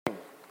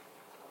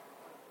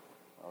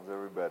How's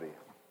everybody?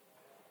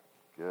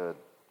 Good,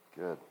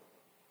 good.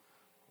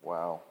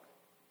 Wow.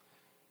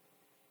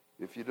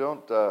 If you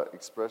don't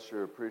express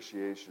your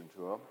appreciation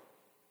to them,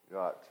 you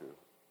ought to.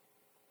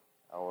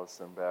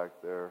 Allison back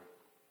there,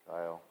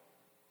 Kyle,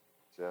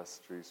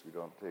 Jess, Treese, we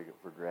don't take it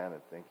for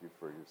granted. Thank you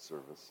for your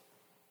service.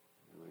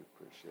 Really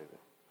appreciate it.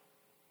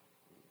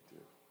 We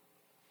do.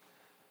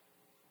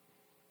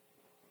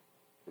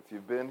 If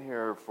you've been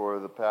here for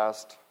the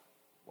past,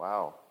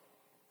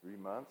 3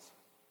 months,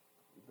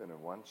 we've been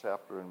in one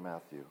chapter in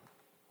Matthew,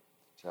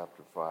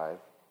 chapter 5.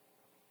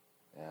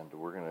 And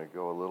we're going to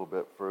go a little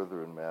bit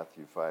further in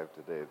Matthew 5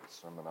 today, the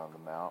Sermon on the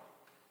Mount.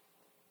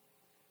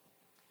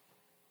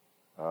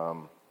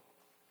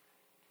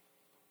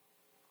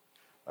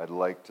 I'd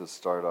like to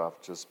start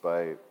off just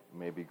by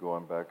maybe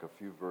going back a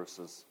few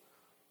verses.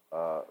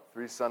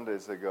 3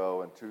 Sundays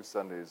ago and 2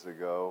 Sundays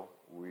ago,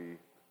 we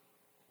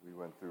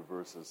went through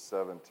verses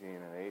 17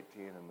 and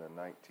 18 and then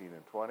 19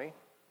 and 20.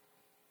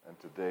 And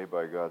today,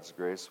 by God's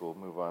grace, we'll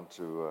move on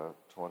to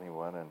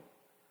 21 and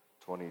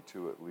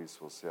 22 at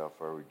least. We'll see how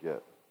far we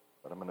get.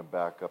 But I'm going to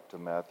back up to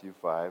Matthew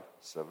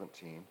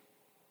 5:17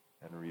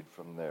 and read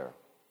from there.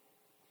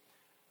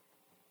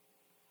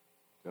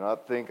 Do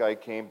not think I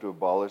came to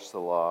abolish the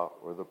law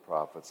or the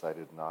prophets. I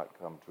did not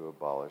come to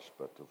abolish,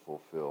 but to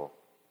fulfill.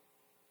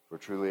 For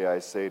truly I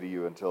say to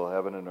you, until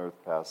heaven and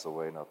earth pass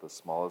away, not the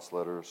smallest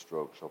letter or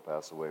stroke shall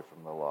pass away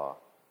from the law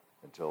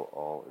until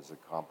all is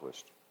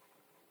accomplished.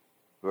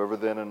 Whoever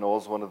then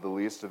annuls one of the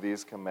least of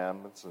these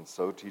commandments and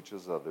so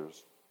teaches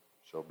others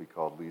shall be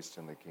called least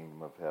in the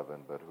kingdom of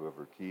heaven, but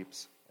whoever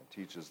keeps and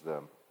teaches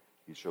them,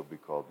 he shall be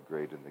called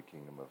great in the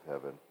kingdom of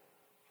heaven.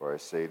 For I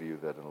say to you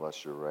that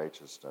unless your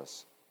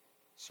righteousness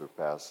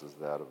surpasses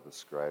that of the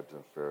scribes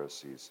and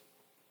Pharisees,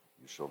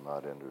 you shall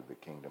not enter the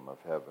kingdom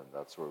of heaven.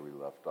 That's where we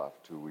left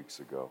off 2 weeks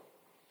ago.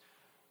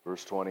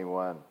 Verse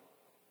 21,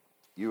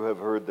 you have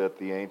heard that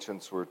the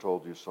ancients were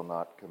told you shall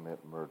not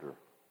commit murder.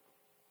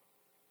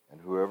 And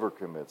whoever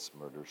commits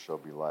murder shall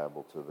be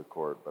liable to the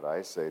court. But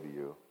I say to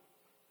you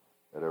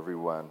that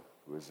everyone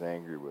who is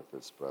angry with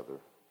his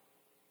brother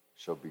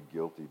shall be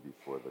guilty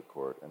before the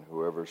court. And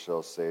whoever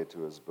shall say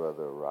to his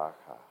brother,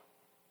 Racha,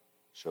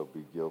 shall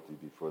be guilty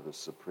before the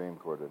Supreme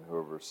Court. And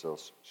whoever shall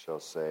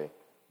say,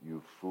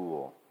 you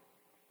fool,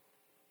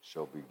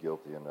 shall be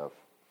guilty enough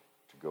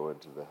to go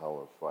into the hell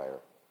of fire.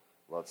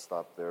 Let's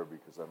stop there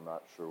because I'm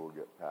not sure we'll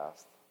get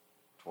past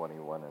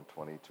 21 and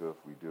 22.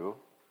 If we do,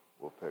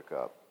 we'll pick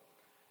up.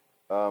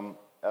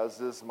 As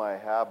is my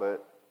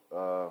habit,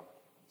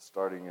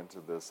 starting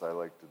into this, I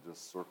like to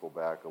just circle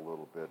back a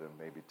little bit and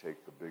maybe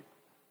take the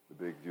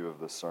big view of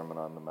the Sermon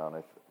on the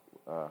Mount.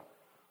 I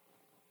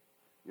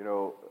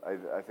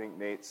think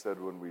Nate said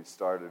when we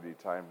started, he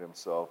timed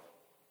himself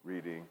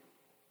reading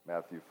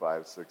Matthew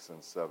 5, 6,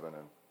 and 7,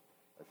 and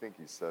I think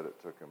he said it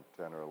took him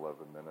 10 or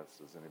 11 minutes.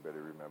 Does anybody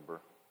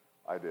remember?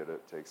 I did it.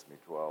 It takes me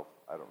 12.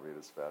 I don't read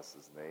as fast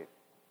as Nate.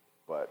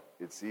 But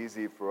it's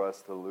easy for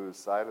us to lose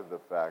sight of the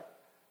fact,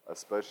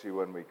 especially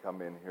when we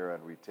come in here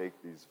and we take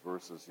these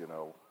verses,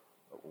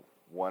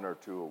 1 or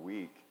 2 a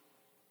week,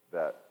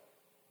 that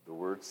the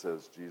Word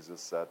says Jesus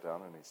sat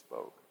down and he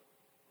spoke.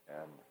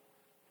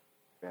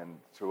 And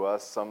to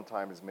us,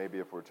 sometimes maybe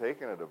if we're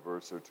taking it a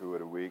verse or 2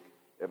 a week,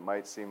 it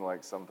might seem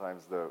like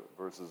sometimes the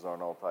verses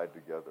aren't all tied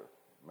together.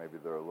 Maybe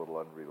they're a little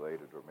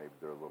unrelated or maybe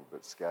they're a little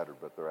bit scattered,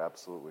 but they're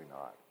absolutely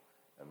not.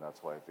 And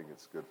that's why I think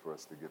it's good for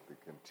us to get the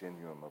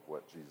continuum of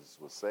what Jesus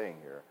was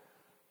saying here,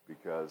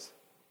 because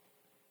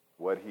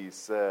what he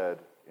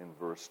said in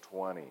verse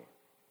 20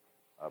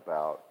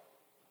 about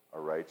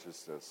our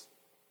righteousness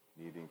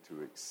needing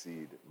to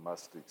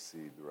must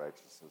exceed the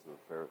righteousness of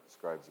the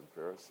scribes and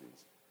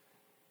Pharisees.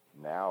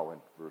 Now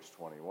in verse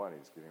 21,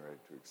 he's getting ready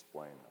to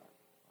explain that.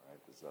 All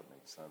right, does that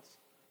make sense?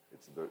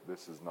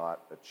 This is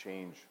not a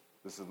change.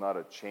 This is not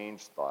a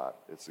changed thought.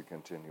 It's a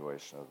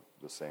continuation of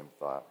the same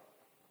thought.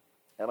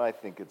 And I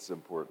think it's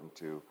important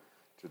to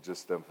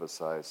just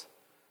emphasize,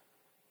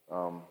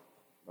 and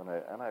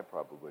I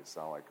probably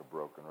sound like a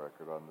broken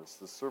record on this,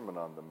 the Sermon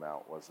on the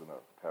Mount wasn't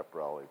a pep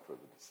rally for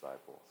the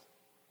disciples.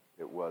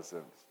 It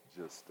wasn't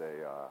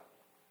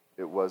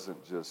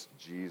just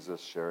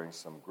Jesus sharing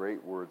some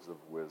great words of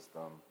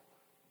wisdom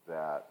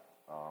that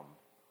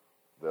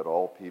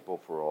all people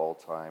for all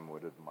time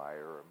would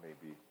admire, or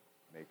maybe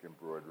make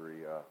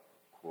embroidery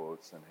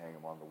quotes and hang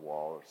them on the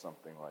wall or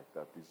something like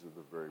that. These are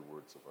the very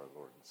words of our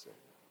Lord and Savior.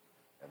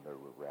 And they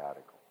were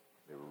radical.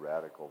 They were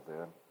radical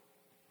then.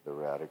 They're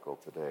radical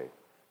today.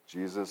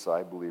 Jesus,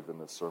 I believe, in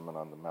the Sermon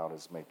on the Mount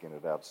is making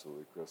it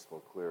absolutely crystal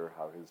clear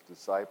how his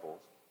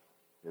disciples,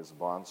 his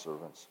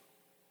bondservants,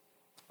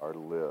 are to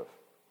live.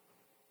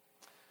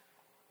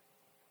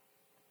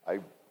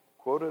 I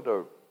quoted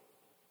an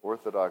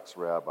Orthodox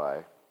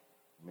rabbi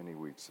many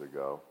weeks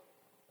ago,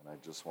 and I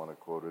just want to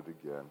quote it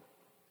again,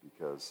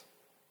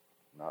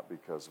 not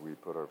because we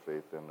put our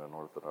faith in an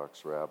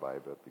Orthodox rabbi,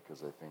 but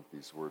because I think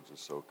these words are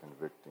so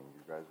convicting.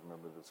 You guys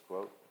remember this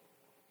quote?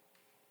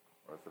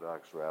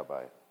 Orthodox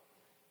rabbi.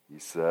 He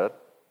said,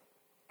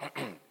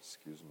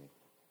 excuse me,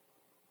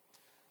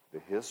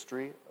 the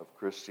history of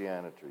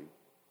Christianity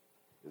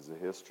is a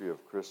history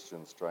of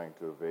Christians trying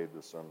to evade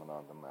the Sermon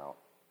on the Mount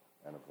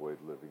and avoid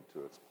living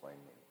to its plain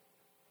meaning.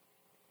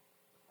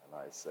 And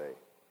I say,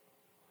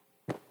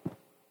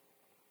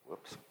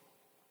 whoops,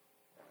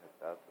 I hit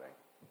that thing.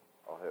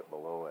 I'll hit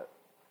below it.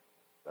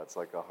 That's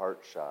like a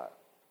heart shot,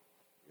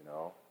 you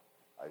know.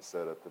 I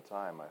said at the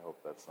time, I hope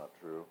that's not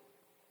true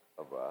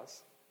of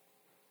us.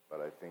 But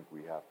I think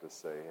we have to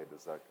say, hey,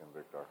 does that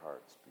convict our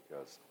hearts?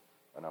 Because,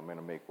 and I'm going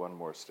to make one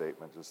more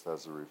statement just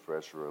as a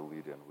refresher, a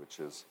lead-in, which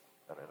is,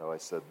 and I know I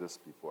said this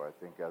before, I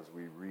think as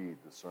we read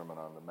the Sermon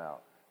on the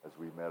Mount, as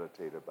we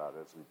meditate about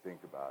it, as we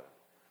think about it,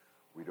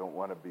 we don't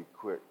want to be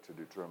quick to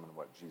determine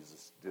what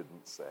Jesus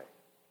didn't say,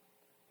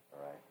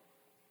 all right?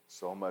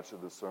 So much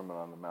of the Sermon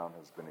on the Mount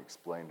has been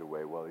explained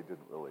away, well, he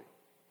doesn't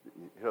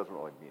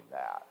really mean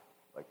that.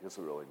 Like, he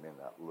doesn't really mean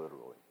that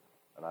literally.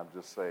 And I'm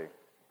just saying,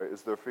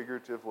 is there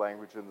figurative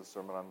language in the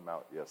Sermon on the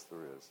Mount? Yes,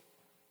 there is.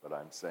 But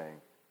I'm saying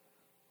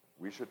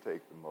we should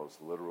take the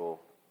most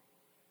literal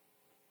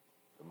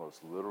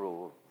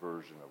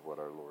version of what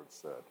our Lord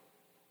said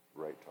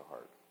right to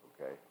heart,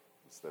 okay?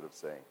 Instead of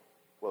saying,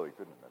 well, he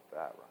couldn't have meant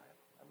that, Ryan.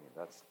 I mean,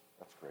 that's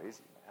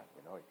crazy, man.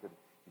 You know,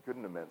 he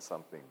couldn't have meant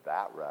something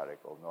that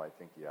radical. No, I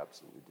think he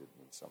absolutely did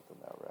mean something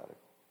that radical.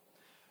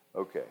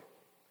 Okay,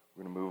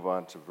 we're going to move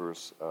on to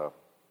verse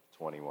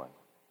 21.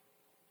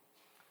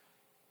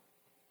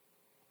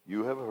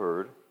 You have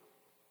heard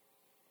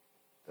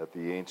that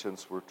the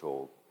ancients were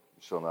told,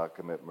 you shall not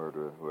commit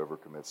murder, and whoever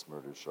commits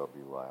murder shall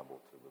be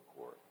liable to the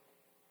court.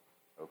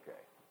 Okay.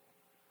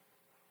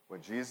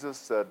 When Jesus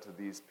said to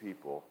these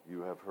people,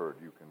 you have heard,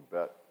 you can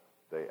bet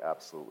they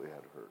absolutely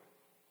had heard.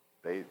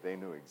 They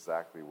knew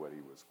exactly what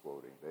he was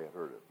quoting. They had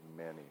heard it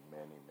many,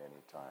 many,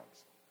 many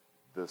times.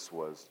 This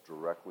was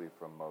directly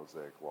from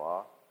Mosaic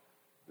law.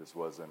 This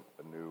wasn't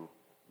a new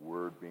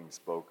word being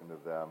spoken to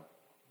them.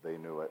 They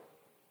knew it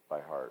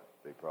by heart.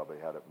 They probably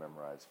had it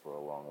memorized for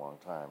a long, long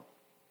time.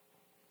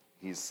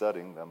 He's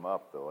setting them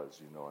up, though, as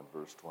you know, in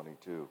verse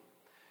 22.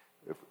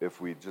 If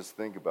we just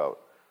think about,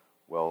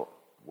 well,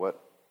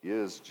 what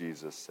is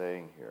Jesus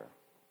saying here?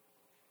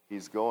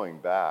 He's going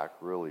back,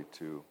 really,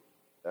 to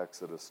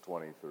Exodus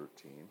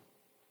 20:13,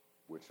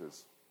 which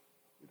is,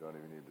 you don't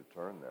even need to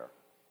turn there.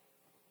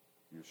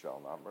 You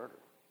shall not murder.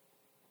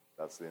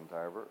 That's the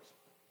entire verse.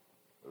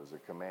 It was a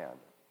command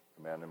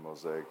in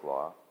Mosaic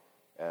law.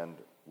 And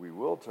we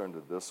will turn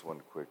to this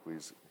one quickly.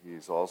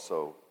 He's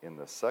also in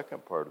the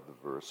second part of the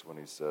verse when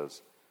he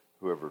says,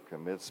 whoever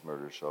commits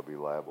murder shall be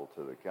liable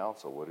to the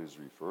council. What he's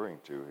referring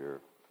to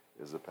here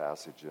is a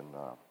passage in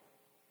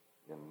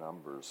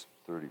Numbers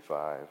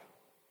 35.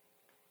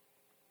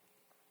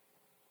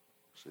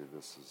 Actually,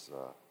 this is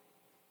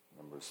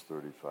Numbers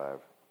 35,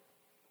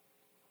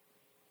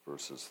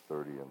 verses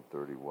 30 and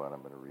 31.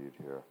 I'm going to read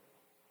here.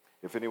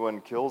 If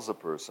anyone kills a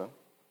person,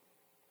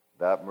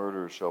 that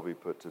murderer shall be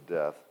put to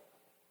death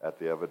at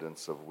the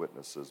evidence of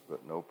witnesses,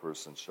 but no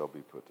person shall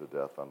be put to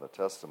death on the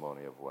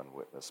testimony of one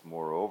witness.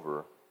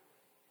 Moreover,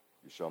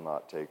 you shall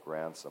not take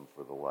ransom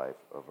for the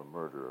life of a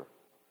murderer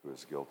who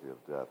is guilty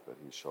of death, but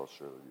he shall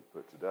surely be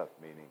put to death.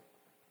 Meaning,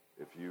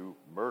 if you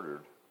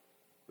murdered,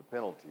 the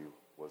penalty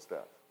was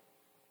death.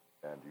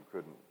 And you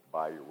couldn't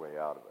buy your way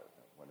out of it.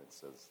 When it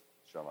says,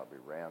 shall not be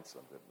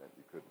ransomed, it meant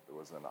you couldn't, there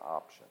wasn't an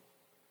option.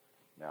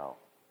 Now,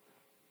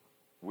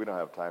 we don't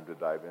have time to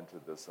dive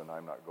into this, and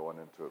I'm not going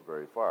into it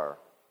very far.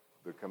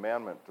 The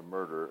commandment to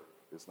murder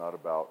is not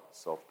about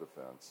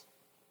self-defense,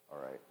 all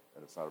right?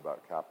 And it's not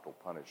about capital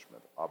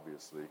punishment.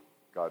 Obviously,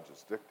 God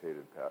just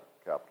dictated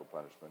capital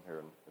punishment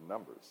here in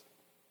Numbers.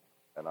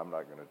 And I'm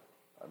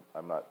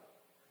not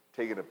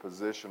taking a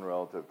position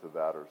relative to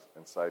that or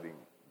inciting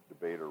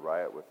debate or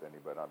riot with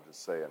anybody. I'm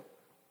just saying,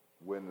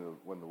 when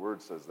the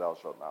word says thou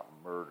shalt not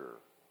murder,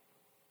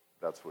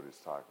 that's what he's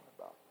talking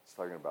about. He's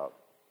talking about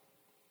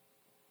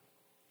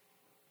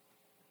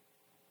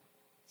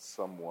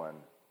someone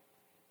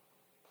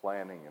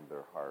planning in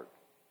their heart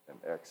and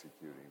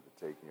executing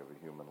the taking of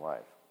a human life.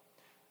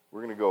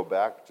 We're going to go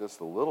back just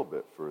a little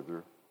bit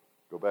further.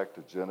 Go back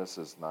to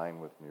Genesis 9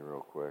 with me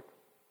real quick,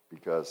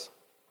 because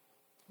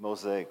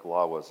Mosaic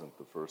law wasn't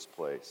the first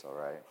place, all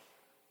right,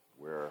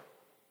 where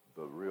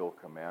the real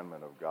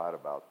commandment of God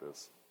about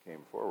this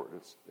came forward.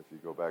 If you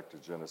go back to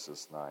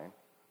Genesis 9,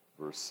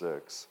 verse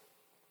 6,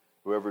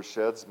 whoever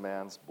sheds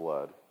man's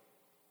blood,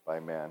 by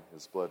man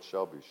his blood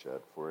shall be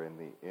shed, for in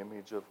the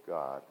image of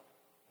God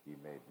he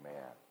made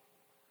man.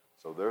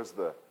 So there's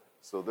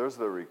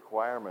the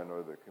requirement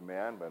or the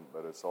commandment,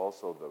 but it's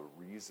also the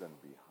reason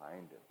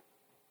behind it.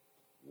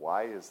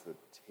 Why is the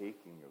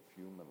taking of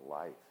human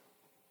life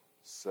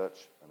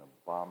such an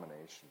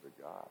abomination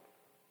to God?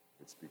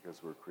 It's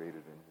because we're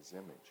created in his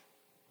image.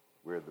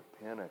 We're the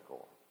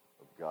pinnacle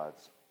of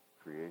God's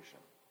creation.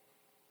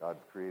 God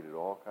created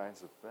all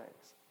kinds of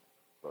things.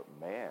 But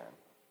man,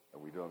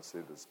 and we don't say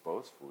this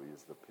boastfully,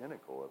 is the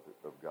pinnacle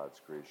of God's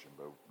creation,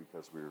 but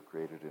because we were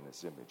created in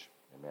his image.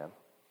 Amen?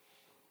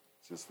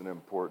 It's just an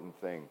important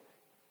thing.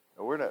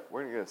 And we're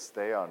going to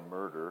stay on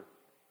murder.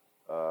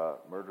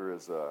 Murder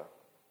is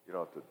you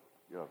don't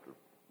have to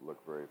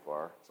look very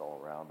far. It's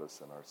all around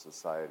us in our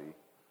society.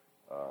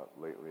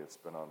 Lately, it's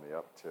been on the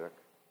uptick.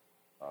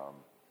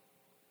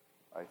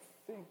 I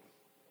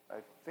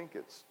think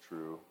it's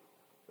true.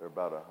 There are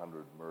about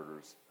 100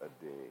 murders a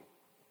day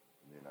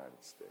in the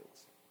United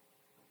States.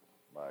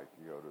 Like,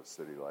 you go to a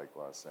city like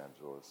Los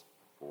Angeles,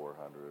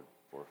 400,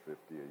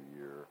 450 a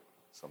year,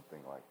 something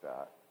like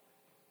that.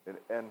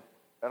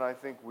 And I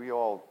think we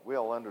all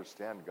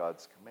understand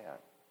God's command.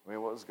 I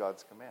mean, what was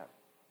God's command?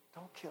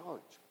 Don't kill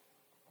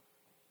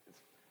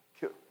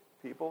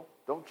people.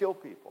 Don't kill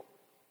people.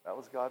 That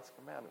was God's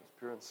command. It was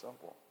pure and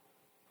simple.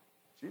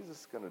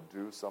 Jesus is going to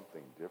do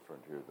something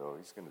different here, though.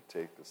 He's going to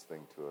take this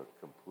thing to a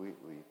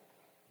completely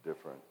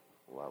different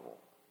level.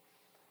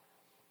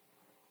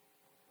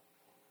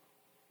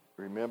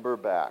 Remember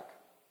back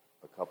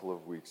a couple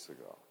of weeks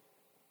ago,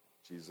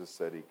 Jesus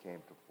said he came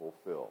to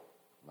fulfill,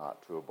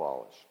 not to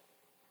abolish.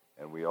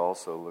 And we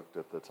also looked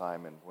at the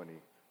time and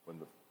when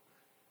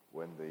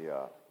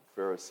the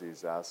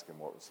Pharisees asked him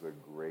what was the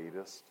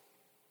greatest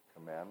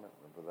commandment.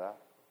 Remember that?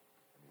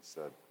 And he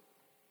said,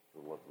 to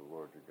love the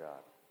Lord your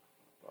God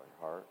by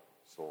heart,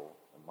 soul,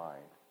 and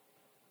mind.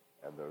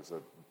 And there's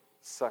a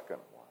second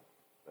one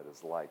that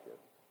is like it,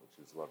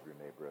 which is love your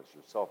neighbor as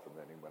yourself. And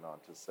then he went on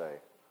to say,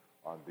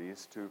 on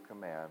these two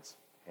commands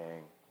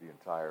hang the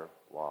entire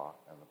law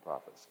and the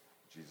prophets.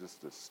 Jesus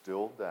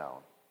distilled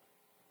down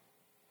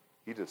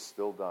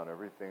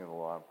everything in the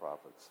law and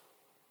prophets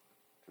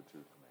to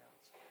two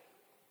commands.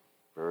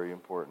 Very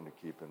important to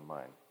keep in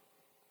mind.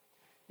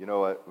 You know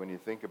what? When you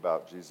think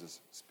about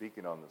Jesus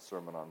speaking on the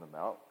Sermon on the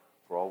Mount,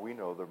 for all we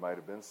know, there might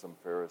have been some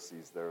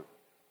Pharisees there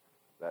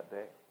that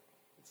day.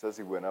 It says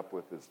he went up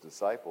with his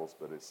disciples,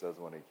 but it says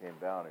when he came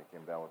down with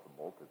the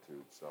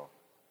multitude, so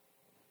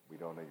we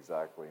don't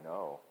exactly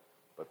know.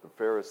 But the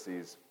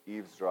Pharisees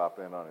eavesdrop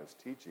in on his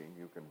teaching.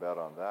 You can bet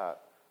on that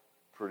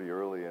pretty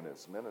early in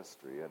his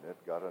ministry, and it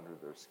got under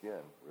their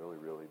skin really,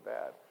 really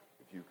bad.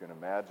 If you can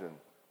imagine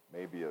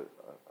maybe a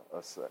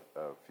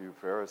few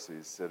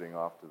Pharisees sitting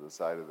off to the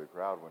side of the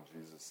crowd when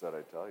Jesus said,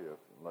 I tell you,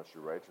 unless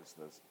your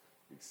righteousness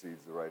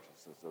exceeds the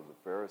righteousness of the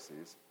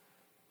Pharisees,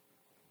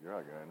 you're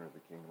not going to enter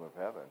the kingdom of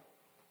heaven.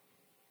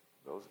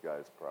 Those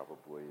guys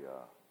probably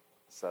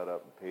sat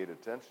up and paid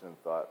attention and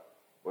thought,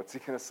 what's he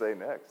going to say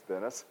next,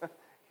 Dennis?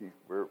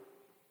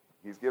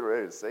 He's getting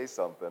ready to say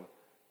something,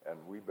 and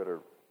we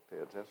better pay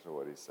attention to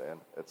what he's saying.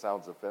 It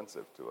sounds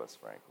offensive to us,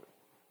 frankly.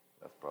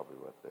 That's probably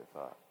what they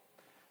thought.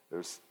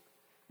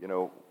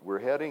 We're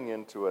heading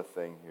into a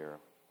thing here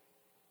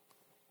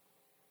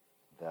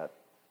that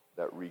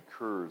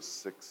recurs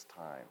 6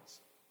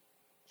 times.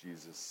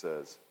 Jesus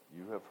says,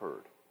 you have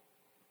heard,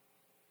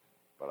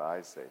 but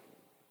I say to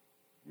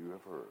you, you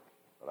have heard,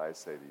 but I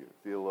say to you.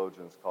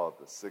 Theologians call it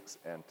the 6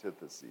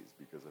 antitheses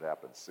because it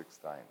happens 6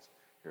 times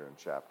here in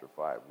chapter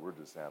 5. We're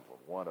just handling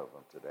one of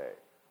them today.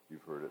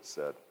 You've heard it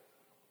said,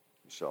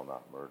 you shall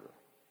not murder.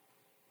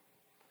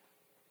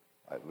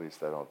 At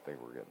least I don't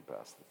think we're getting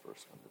past the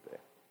first one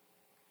today.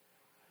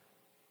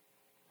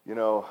 You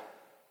know,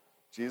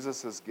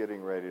 Jesus is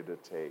getting ready to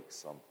take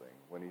something.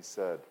 When he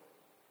said,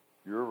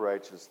 your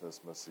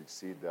righteousness must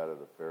exceed that of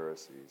the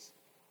Pharisees,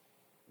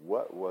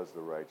 what was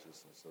the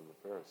righteousness of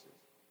the Pharisees?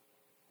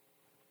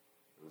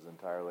 It was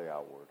entirely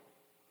outward.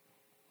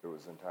 It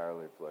was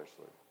entirely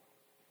fleshly.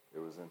 It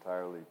was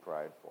entirely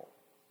prideful.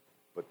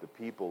 But the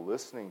people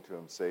listening to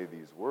him say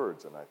these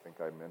words, and I think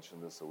I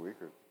mentioned this a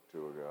week or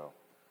two ago,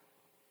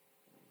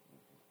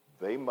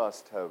 they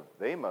must have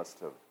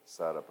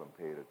sat up and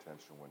paid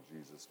attention when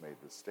Jesus made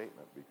this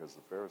statement, because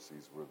the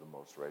Pharisees were the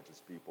most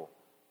righteous people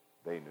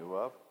they knew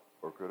of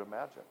or could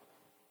imagine.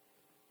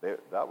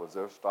 That was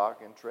their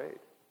stock in trade,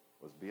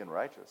 was being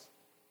righteous,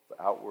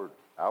 the outward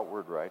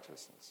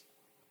righteousness.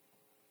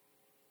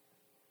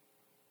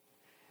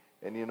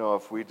 And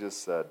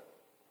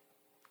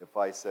if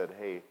I said,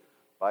 hey,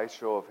 by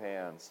show of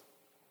hands,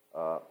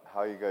 how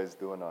are you guys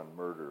doing on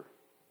murder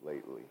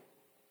lately?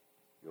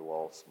 You'll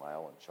all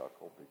smile and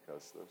chuckle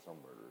because there's no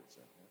murderers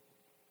in here,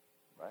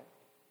 right?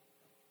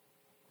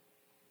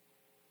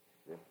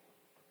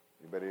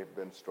 Anybody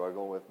been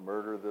struggling with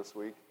murder this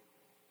week?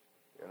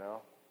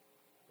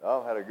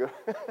 Oh, had a good,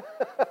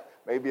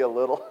 maybe a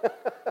little.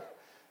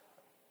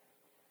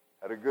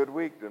 Had a good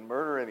week, didn't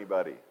murder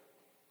anybody.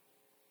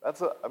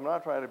 I'm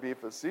not trying to be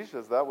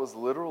facetious. That was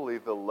literally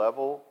the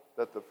level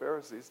that the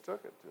Pharisees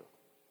took it to.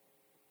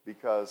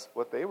 Because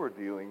what they were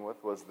dealing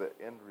with was the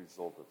end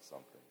result of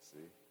something,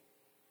 see?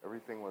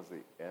 Everything was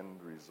the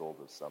end result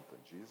of something.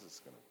 Jesus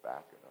is going to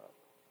back it up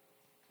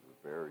to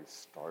the very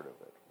start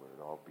of it, where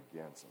it all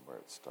begins and where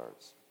it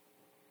starts.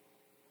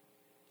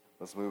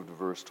 Let's move to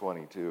verse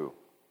 22.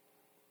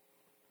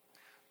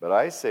 But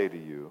I say to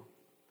you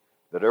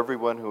that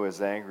everyone who is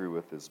angry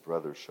with his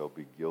brother shall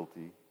be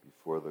guilty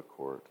before the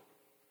court.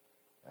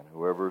 And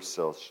whoever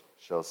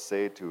shall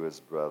say to his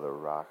brother,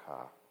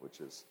 Racha, which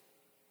is,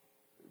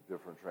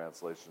 different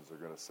translations are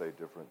going to say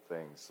different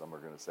things. Some are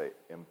going to say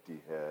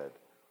empty head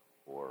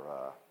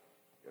or,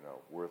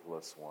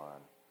 worthless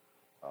one.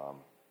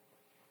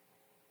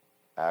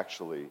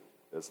 Actually,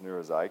 as near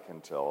as I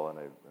can tell, and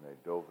I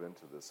dove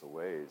into this a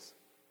ways,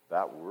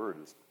 that word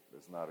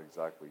is not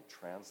exactly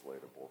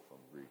translatable from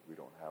Greek. We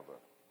don't have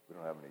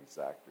an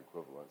exact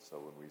equivalent. So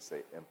when we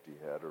say empty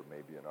head, or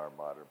maybe in our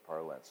modern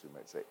parlance, we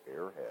might say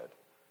airhead.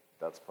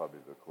 That's probably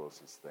the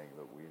closest thing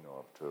that we know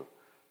of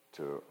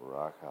to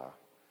Raka.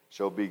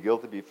 Shall be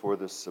guilty before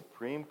the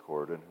Supreme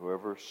Court, and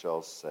whoever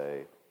shall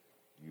say,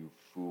 "You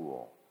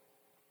fool,"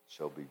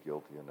 shall be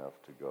guilty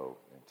enough to go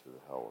into the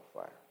hell of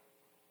fire.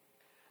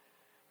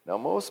 Now,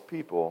 most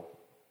people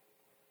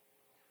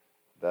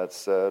that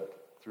said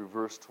through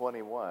verse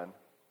 21,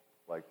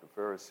 like the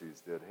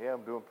Pharisees did, "Hey,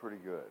 I'm doing pretty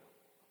good,"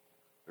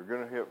 they're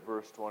going to hit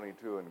verse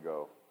 22 and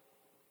go,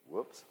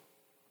 whoops,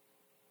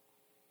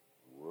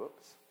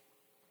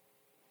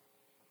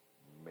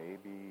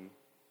 maybe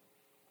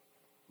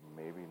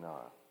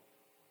not.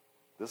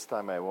 This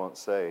time I won't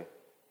say,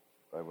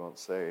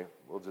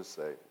 we'll just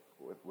say,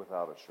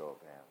 without a show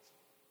of hands.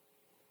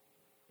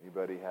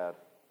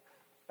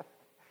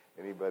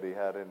 Anybody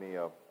had any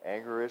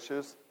anger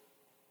issues?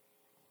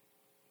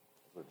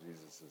 That's what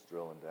Jesus is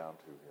drilling down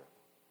to here,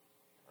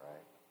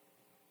 right?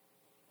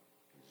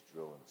 He's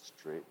drilling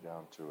straight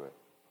down to it.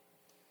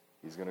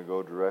 He's going to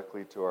go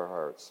directly to our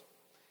hearts.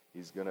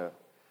 He's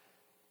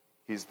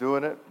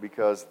doing it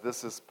because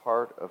this is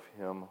part of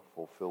him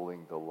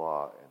fulfilling the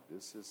law, and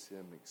this is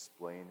him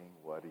explaining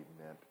what he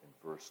meant in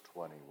verse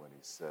 20 when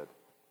he said,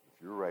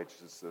 "If your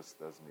righteousness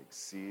doesn't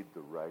exceed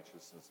the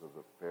righteousness of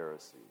the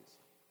Pharisees."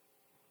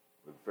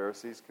 Were the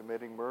Pharisees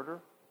committing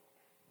murder?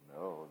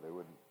 No, they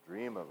wouldn't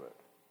dream of it.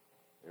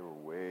 They were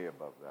way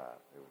above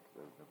that. They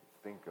would never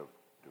think of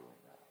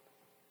doing that.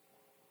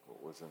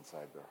 What was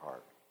inside their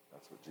heart.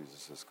 That's what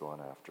Jesus is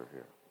going after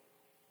here.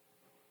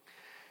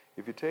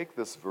 If you take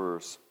this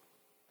verse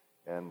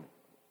and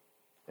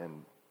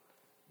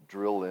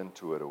drill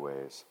into it a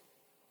ways,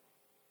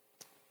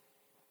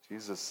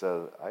 Jesus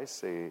said, "I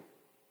say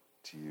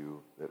to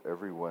you that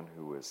everyone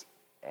who is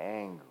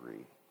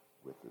angry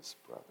with his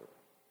brother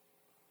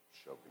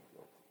shall be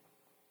guilty."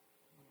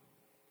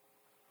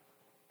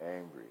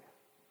 Angry.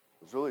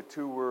 There's really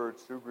two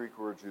Greek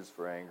words used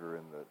for anger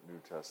in the New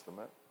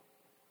Testament.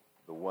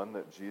 The one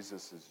that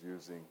Jesus is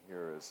using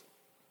here is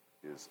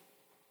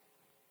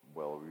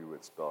well, we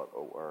would spell it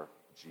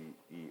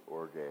O-R-G-E,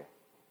 orge.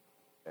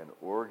 And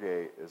orge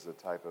is a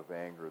type of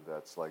anger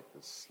that's like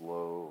the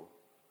slow,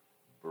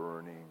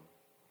 burning,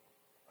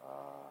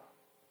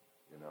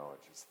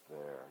 it's just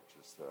there.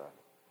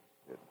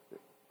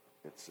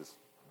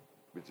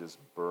 It just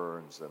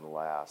burns and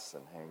lasts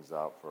and hangs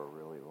out for a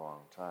really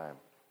long time.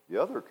 The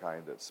other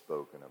kind that's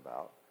spoken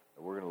about,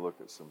 and we're going to look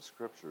at some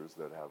scriptures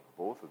that have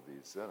both of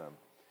these in them,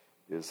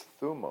 is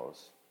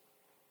thumos.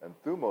 And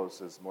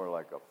thumos is more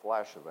like a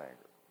flash of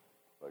anger,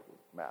 like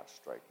a match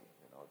striking.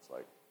 It's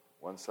like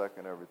 1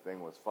 second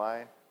everything was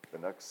fine, the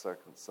next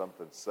second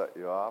something set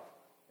you off,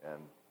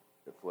 and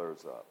it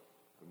flares up.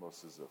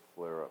 Thumos is a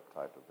flare-up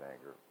type of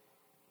anger.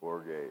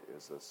 Orge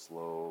is a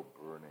slow,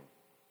 burning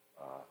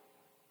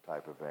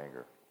type of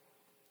anger.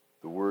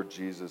 The word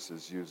Jesus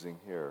is using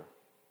here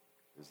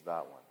is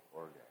that one,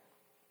 orge.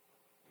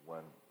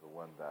 The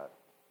one that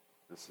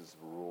this is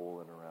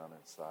rolling around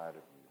inside of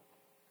you,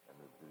 and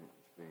it's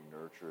being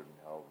nurtured and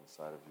held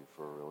inside of you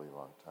for a really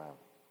long time.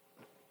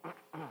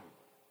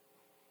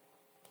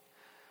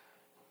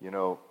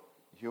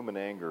 Human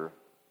anger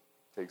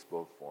takes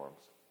both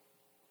forms.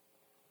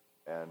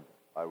 And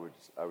I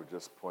would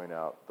just point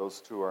out,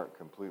 those two aren't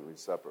completely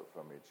separate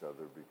from each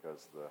other,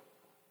 because the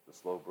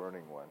slow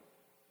burning one,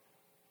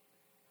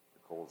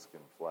 the cold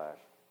skin flash,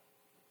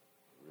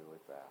 really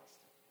fast.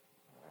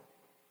 Right?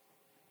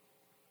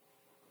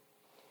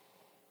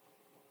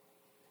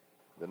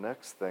 The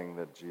next thing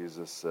that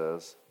Jesus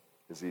says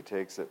is he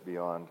takes it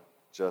beyond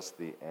just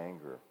the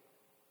anger.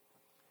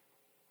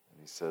 And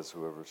he says,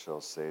 "Whoever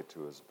shall say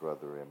to his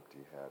brother,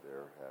 empty head,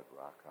 airhead,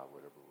 raka,"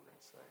 whatever we're going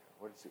to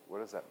say. What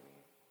does that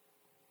mean?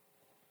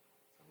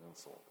 It's an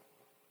insult.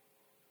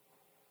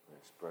 An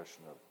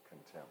expression of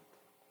contempt.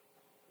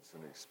 It's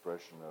an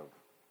expression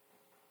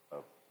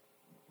of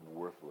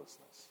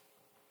worthlessness.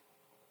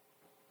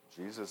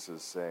 Jesus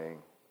is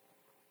saying,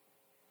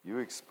 you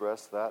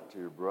express that to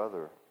your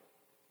brother,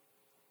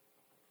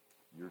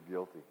 you're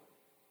guilty.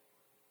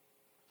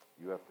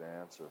 You have to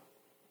answer.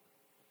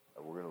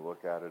 And we're going to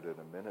look at it in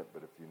a minute,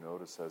 but if you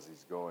notice as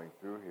he's going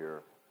through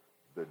here,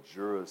 the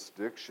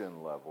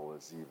jurisdiction level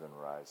is even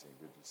rising.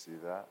 Did you see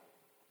that?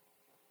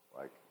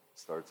 Like,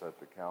 starts at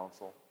the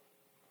council,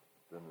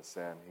 then the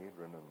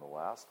Sanhedrin, and the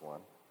last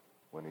one,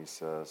 when he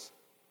says,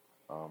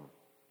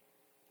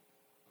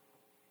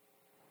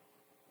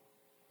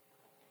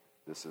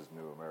 this is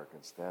New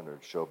American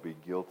Standard, shall be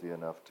guilty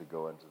enough to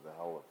go into the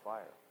hell of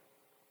fire.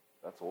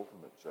 That's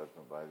ultimate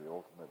judgment by the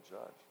ultimate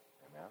judge.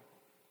 Amen?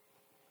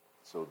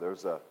 So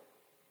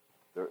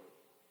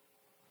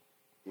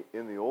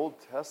in the Old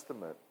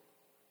Testament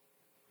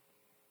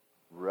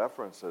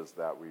references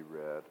that we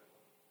read,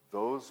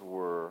 those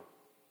were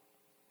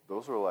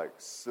like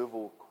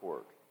civil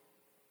court,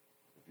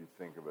 if you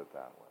think of it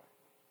that way.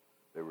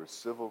 They were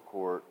civil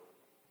court.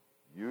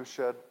 You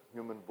shed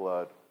human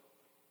blood,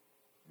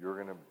 you're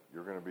going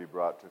to be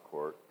brought to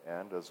court,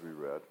 and as we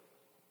read,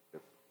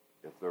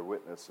 their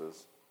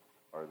witnesses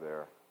are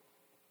there,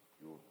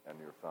 and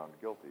you're found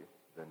guilty,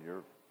 then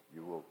your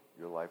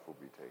life will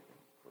be taken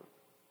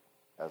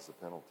as a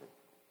penalty.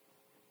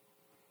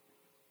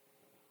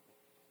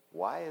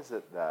 Why is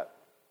it that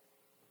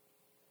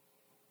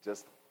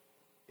just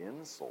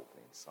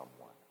insulting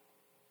someone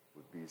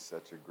would be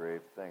such a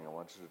grave thing? I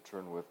want you to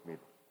turn with me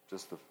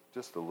just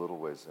a little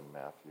ways in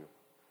Matthew.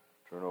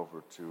 Turn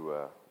over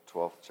to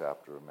 12th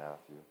chapter of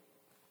Matthew.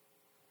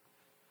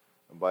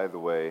 And by the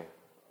way,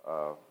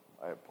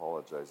 I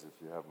apologize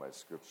if you have my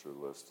scripture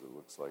list. It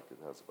looks like it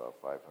has about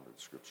 500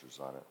 scriptures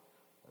on it.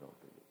 I don't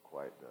think it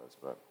quite does,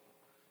 but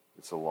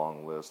it's a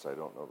long list. I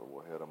don't know that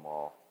we'll hit them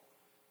all.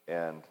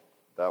 And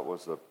that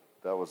was a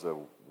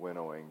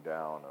winnowing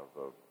down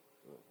of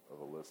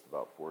a list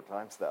about 4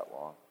 times that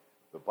long.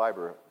 The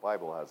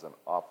Bible has an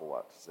awful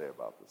lot to say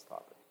about this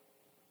topic.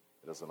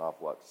 It has an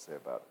awful lot to say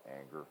about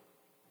anger.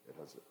 It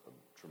has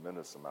a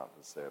tremendous amount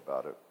to say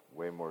about it.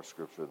 Way more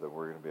scripture than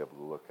we're going to be able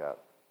to look at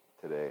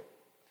today.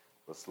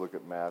 Let's look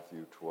at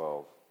Matthew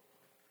 12,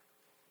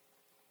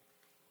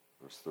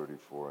 verse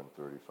 34 and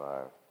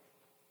 35.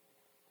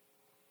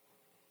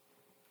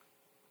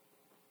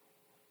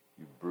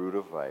 You brood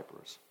of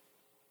vipers,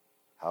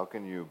 how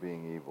can you,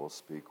 being evil,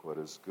 speak what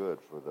is good?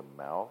 For the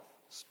mouth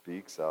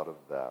speaks out of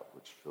that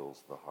which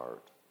fills the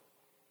heart.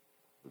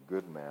 The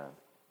good man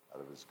out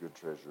of his good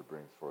treasure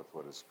brings forth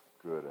what is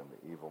good, and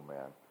the evil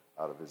man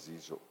out of his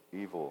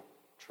evil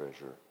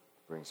treasure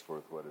brings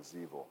forth what is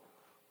evil.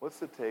 What's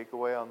the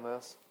takeaway on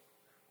this?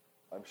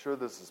 I'm sure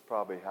this has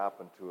probably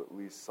happened to at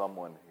least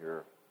someone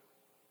here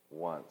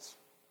once.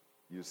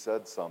 You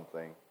said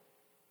something,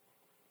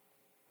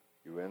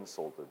 you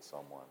insulted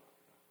someone,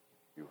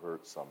 you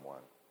hurt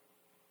someone,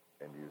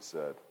 and you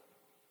said,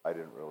 I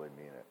didn't really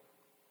mean it.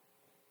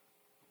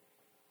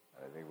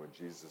 And I think what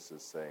Jesus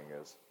is saying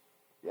is,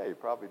 yeah, you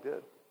probably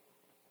did.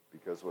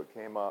 Because what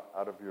came out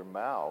of your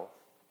mouth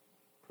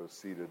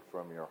proceeded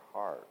from your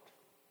heart.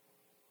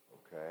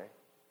 Okay?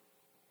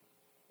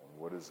 And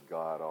what is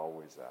God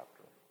always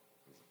after?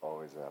 He's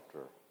always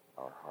after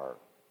our heart.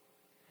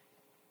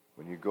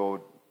 When you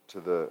go to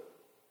the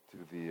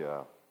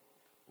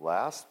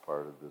last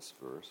part of this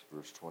verse,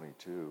 verse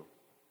 22,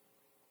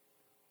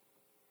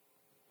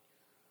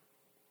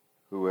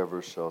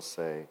 whoever shall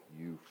say,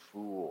 you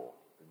fool.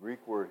 The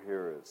Greek word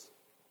here is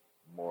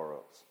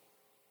moros.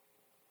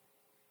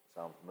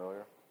 Sound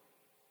familiar?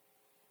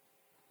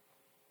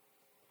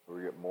 Where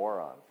we get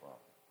moron from.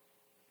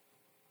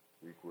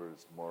 The Greek word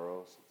is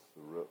moros. It's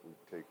the root we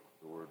take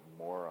the word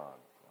moron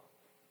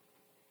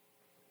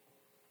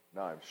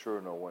from. Now, I'm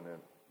sure no one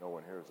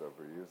here has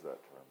ever used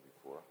that term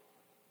before.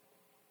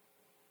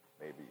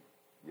 Maybe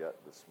yet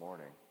this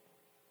morning.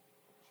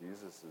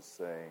 Jesus is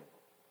saying,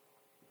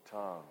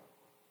 tongue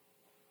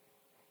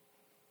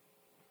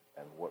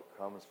and what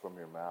comes from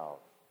your mouth,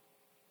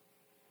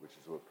 which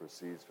is what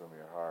proceeds from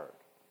your heart,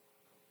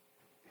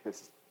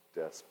 is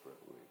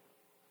desperately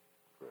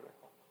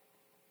critical.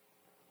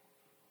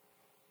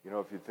 You know,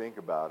 if you think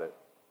about it,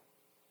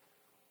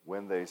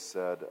 when they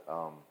said,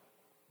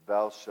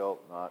 thou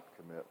shalt not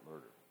commit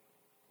murder,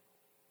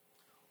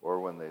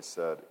 or when they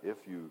said,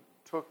 if you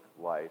took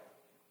life,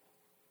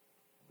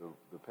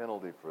 the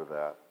penalty for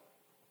that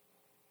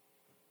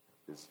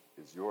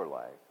is your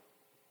life.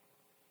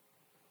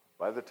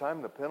 By the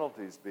time the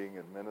penalty is being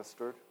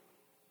administered,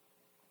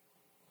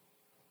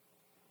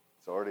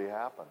 it's already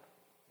happened.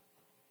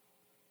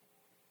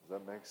 Does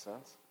that make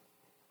sense?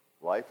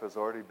 Life has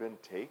already been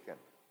taken.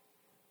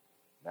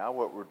 Now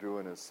what we're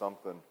doing is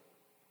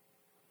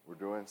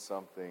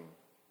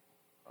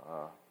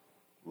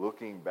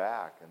looking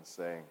back and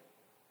saying,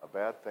 a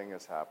bad thing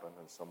has happened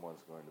and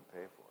someone's going to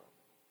pay for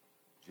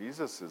it.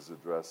 Jesus is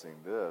addressing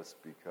this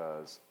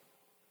because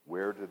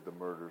where did the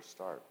murder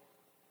start?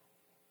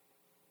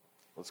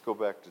 Let's go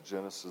back to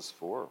Genesis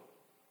 4,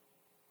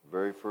 the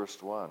very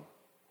first one.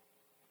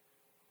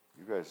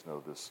 You guys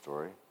know this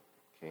story,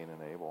 Cain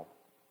and Abel.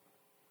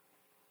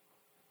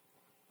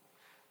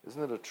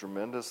 Isn't it a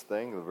tremendous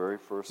thing, the very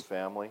first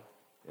family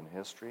in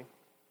history?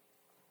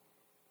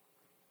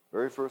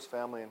 Very first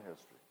family in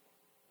history.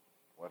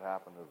 What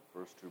happened to the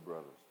first 2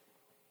 brothers?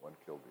 One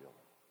killed the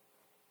other.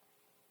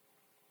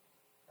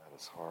 That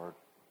is hard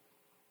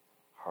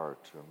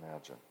to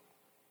imagine.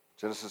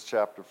 Genesis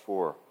chapter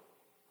 4.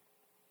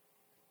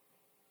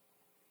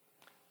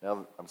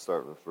 Now, I'm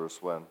starting with the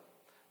first one.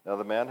 Now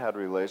the man had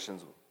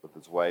relations with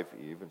his wife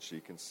Eve, and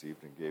she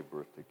conceived and gave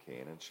birth to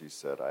Cain. And she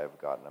said, I have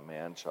gotten a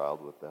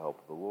man-child with the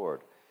help of the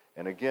Lord.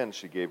 And again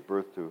she gave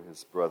birth to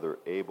his brother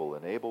Abel.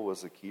 And Abel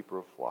was a keeper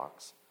of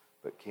flocks,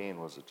 but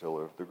Cain was a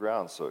tiller of the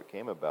ground. So it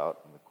came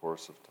about in the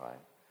course of time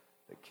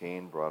that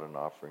Cain brought an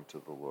offering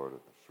to the Lord of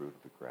the fruit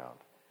of the ground.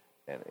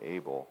 And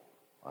Abel,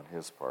 on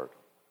his part,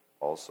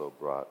 also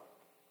brought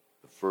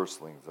the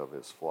firstlings of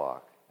his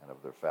flock and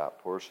of their fat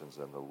portions.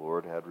 And the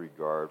Lord had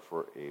regard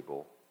for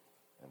Abel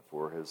and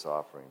for his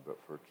offering,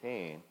 but for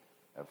Cain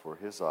and for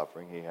his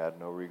offering he had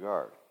no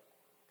regard.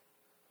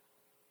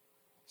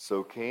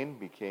 So Cain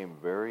became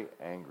very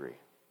angry,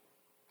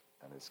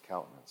 and his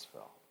countenance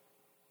fell.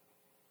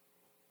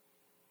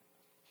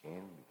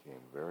 Cain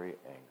became very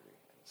angry,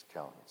 and his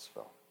countenance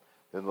fell.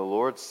 Then the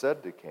Lord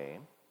said to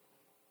Cain,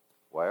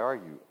 "Why are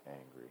you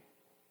angry?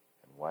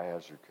 And why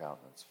has your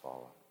countenance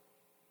fallen?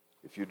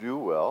 If you do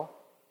well,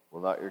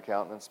 will not your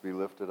countenance be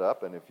lifted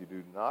up? And if you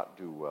do not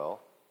do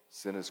well,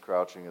 sin is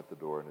crouching at the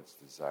door, and its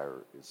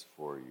desire is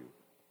for you,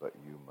 but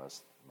you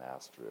must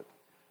master it."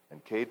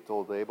 And Cain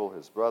told Abel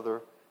his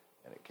brother,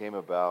 and it came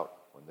about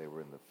when they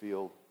were in the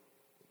field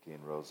that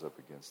Cain rose up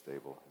against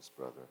Abel his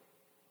brother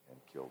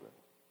and killed him.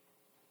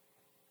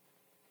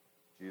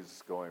 Jesus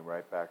is going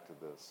right back to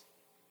this.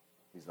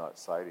 He's not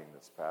citing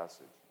this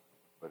passage,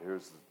 but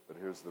here's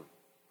the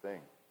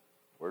thing.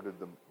 Where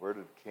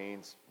did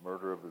Cain's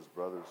murder of his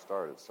brother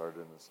start? It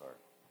started in his heart.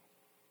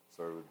 It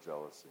started with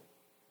jealousy.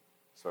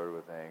 It started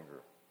with anger.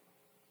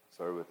 It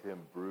started with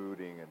him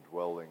brooding and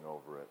dwelling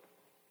over it,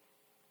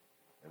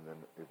 and then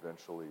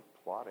eventually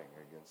plotting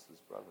against his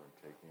brother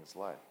and taking his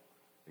life.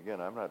 Again,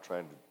 I'm not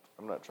trying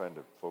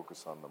to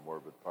focus on the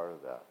morbid part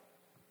of that.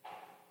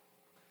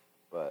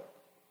 But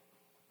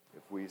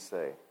if we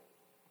say,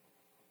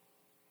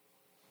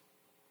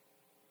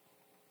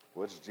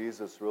 what's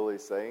Jesus really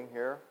saying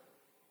here?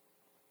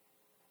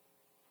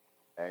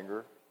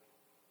 Anger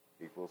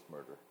equals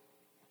murder.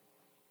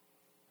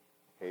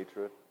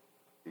 Hatred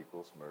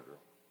equals murder.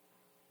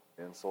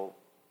 Insult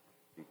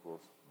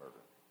equals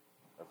murder.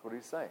 That's what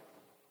he's saying.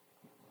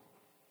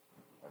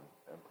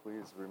 And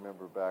please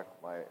remember back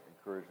my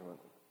encouragement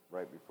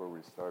right before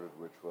we started,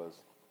 which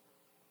was,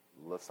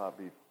 let's not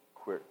be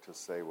quick to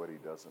say what he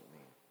doesn't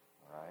mean.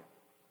 All right?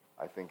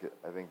 I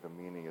think the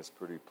meaning is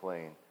pretty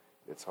plain.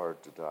 It's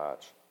hard to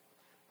dodge.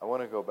 I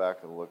want to go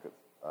back and look at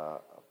a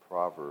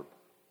proverb,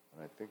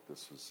 and I think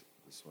this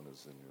one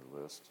is in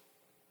your list,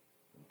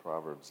 in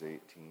Proverbs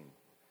 18,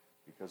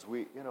 because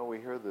we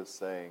hear this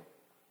saying,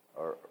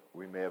 or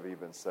we may have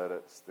even said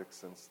it,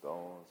 "Sticks and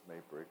stones may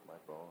break my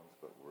bones,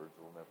 but words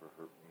will never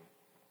hurt me."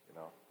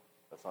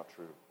 That's not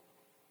true.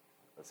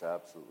 That's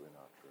absolutely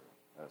not true,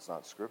 and it's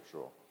not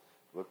scriptural.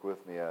 Look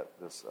with me at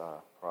this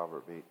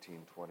Proverb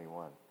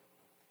 18:21.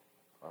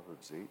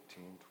 Proverbs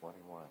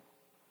 18:21.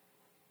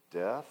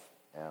 Death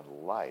and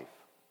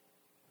life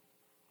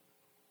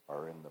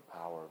are in the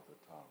power of the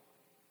tongue.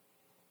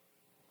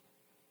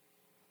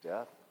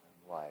 Death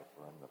and life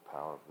are in the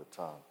power of the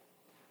tongue,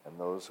 and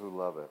those who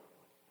love it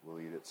will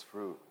eat its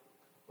fruit.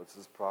 What's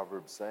this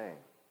proverb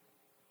saying?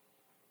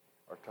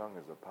 Our tongue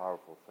is a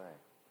powerful thing.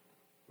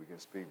 We can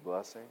speak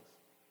blessings.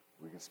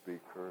 We can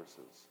speak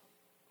curses.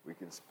 We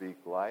can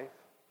speak life.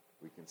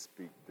 We can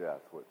speak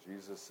death. What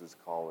Jesus is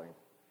calling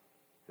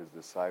his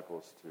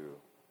disciples to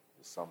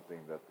is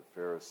something that the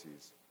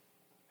Pharisees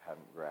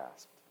hadn't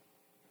grasped.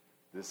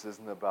 This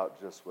isn't about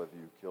just whether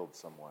you killed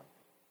someone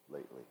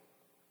lately,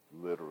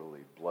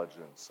 literally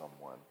bludgeoned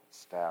someone,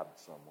 stabbed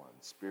someone,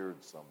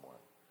 speared someone.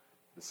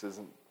 This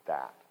isn't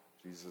that.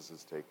 Jesus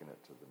has taken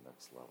it to the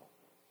next level.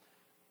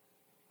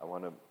 I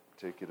want to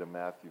take you to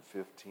Matthew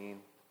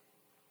 15.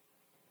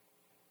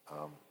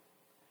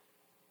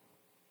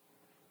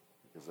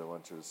 Because I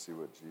want you to see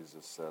what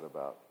Jesus said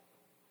about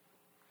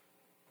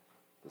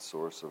the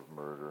source of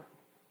murder.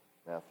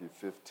 Matthew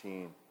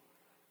 15,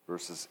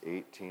 verses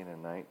 18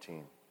 and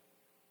 19.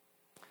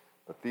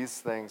 But these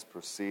things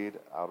proceed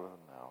out of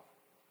the mouth.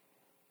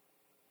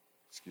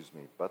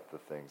 But the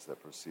things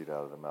that proceed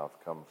out of the mouth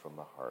come from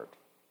the heart,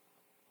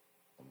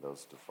 and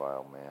those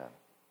defile man.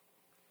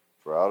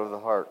 For out of the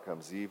heart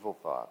comes evil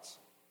thoughts,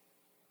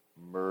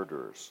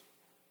 murders,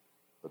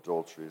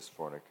 adulteries,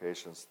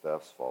 fornications,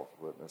 thefts, false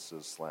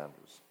witnesses,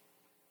 slanders.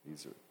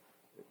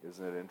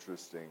 Isn't it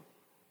interesting?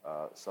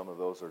 Some of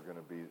those are going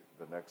to be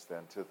the next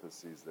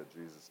antitheses that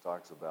Jesus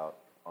talks about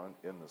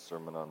in the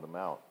Sermon on the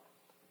Mount.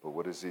 But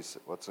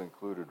what's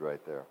included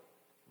right there?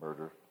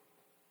 Murder.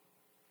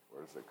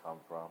 Where does it come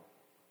from?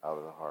 Out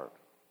of the heart.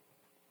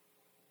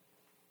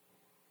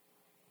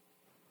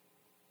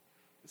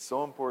 It's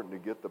so important to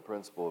get the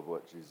principle of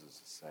what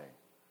Jesus is saying,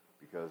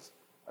 because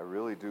I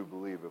really do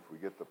believe if we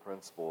get the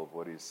principle of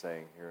what he's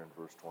saying here in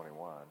verse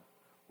 21,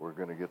 we're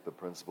going to get the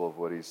principle of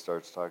what he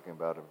starts talking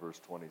about in verse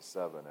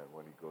 27, and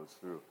when he goes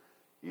through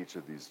each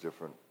of these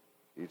different.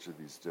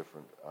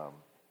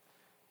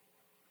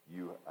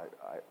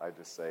 I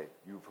just say,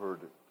 you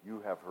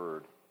have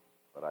heard,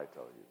 but I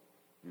tell you.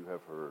 You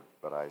have heard,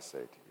 but I say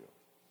to you.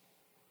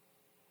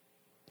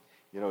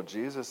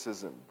 Jesus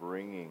isn't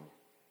bringing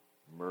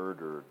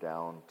murder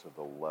down to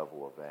the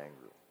level of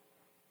anger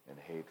and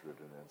hatred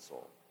and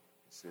insult.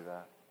 You see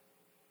that?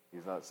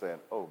 He's not saying,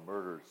 oh,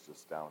 murder is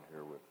just down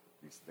here with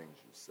these things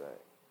you say.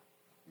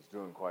 He's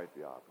doing quite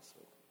the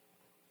opposite.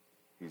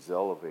 He's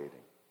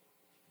elevating.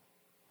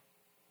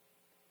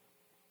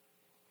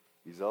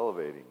 He's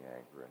elevating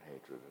anger and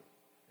hatred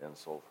and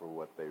insult for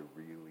what they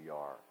really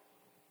are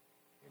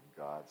in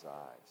God's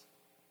eyes.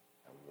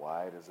 And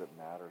why does it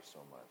matter so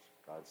much?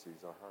 God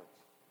sees our hearts.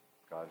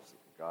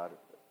 God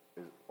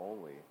is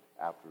only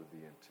after the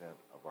intent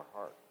of our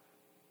heart.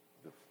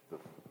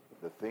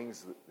 The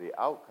things, the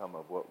outcome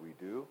of what we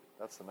do,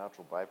 that's the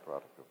natural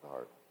byproduct of the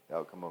heart. The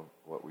outcome of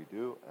what we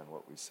do and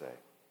what we say.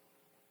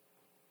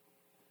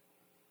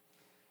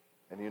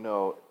 And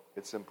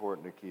it's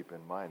important to keep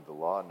in mind the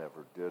law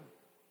never did,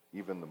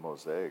 even the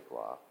Mosaic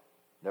law,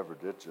 never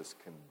did just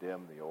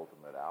condemn the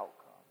ultimate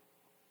outcome.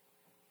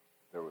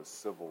 There was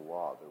civil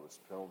law, there was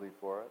penalty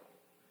for it.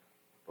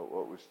 But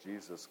what was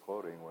Jesus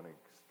quoting when he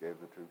gave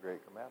the two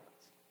great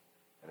commandments?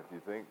 And if you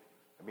think,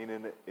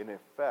 in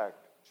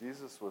effect,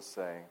 Jesus was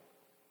saying,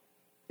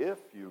 if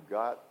you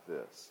got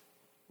this,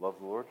 love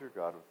the Lord your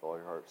God with all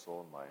your heart,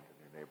 soul, and mind,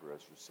 and your neighbor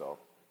as yourself,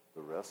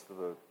 the rest of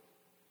the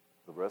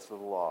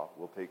law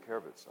will take care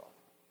of itself.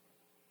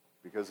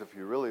 Because if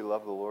you really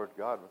love the Lord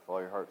God with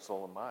all your heart,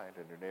 soul, and mind,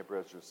 and your neighbor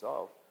as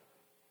yourself,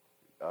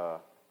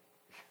 you're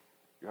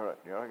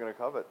not going to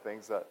covet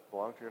things that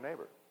belong to your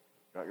neighbor.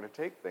 You're not going to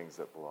take things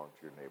that belong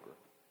to your neighbor.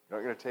 You're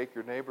not going to take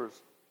your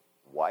neighbor's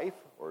wife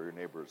or your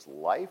neighbor's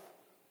life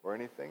or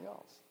anything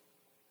else.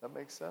 That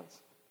makes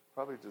sense?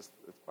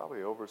 It's probably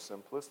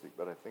oversimplistic,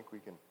 but I think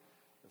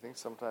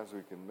sometimes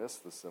we can miss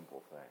the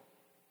simple thing.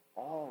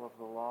 All of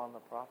the law and the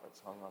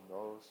prophets hung on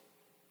those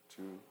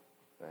two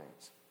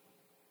things.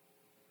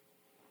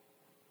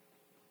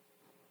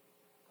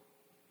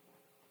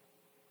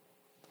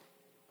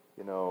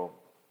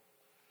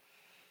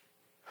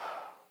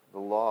 The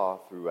law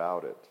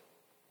throughout it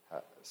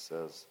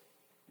says,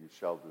 you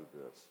shall do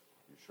this,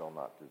 you shall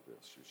not do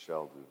this, you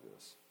shall do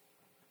this,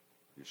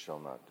 you shall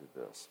not do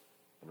this.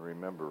 And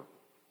remember,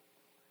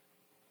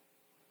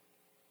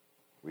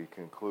 we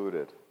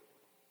concluded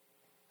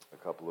a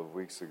couple of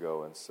weeks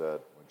ago and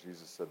said, when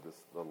Jesus said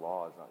this, the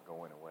law is not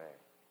going away.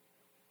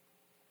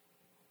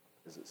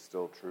 Is it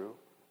still true?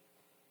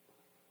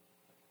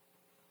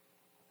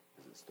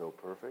 Is it still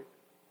perfect?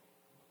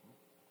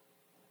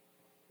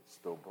 It's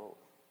still both.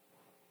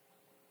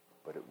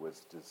 But it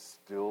was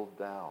distilled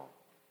down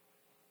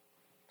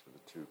to the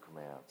two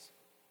commands.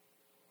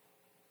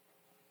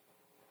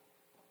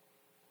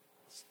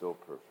 It's still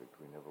perfect.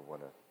 We never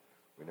want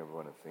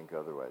to think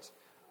otherwise.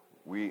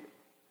 We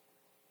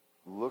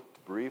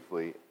looked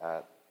briefly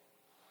at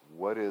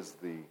what was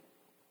the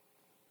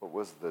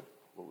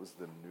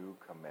new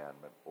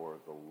commandment or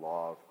the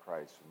law of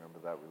Christ. Remember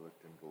that we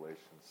looked in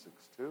Galatians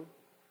 6:2,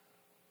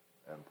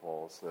 and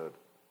Paul said,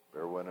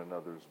 bear one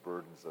another's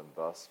burdens and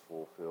thus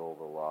fulfill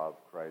the law of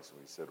Christ.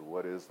 And we said,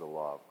 what is the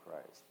law of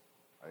Christ?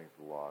 I think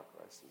the law of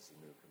Christ is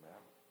the new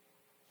commandment.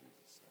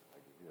 Jesus said, I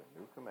give you a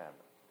new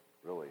commandment.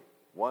 Really,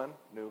 one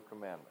new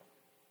commandment.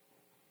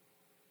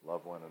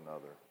 Love one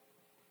another.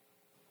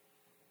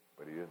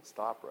 But he didn't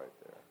stop right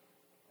there.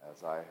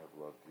 As I have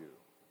loved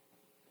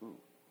you. Ooh.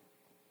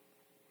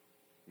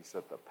 He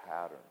set the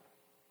pattern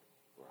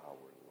for how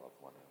we're to love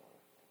one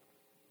another.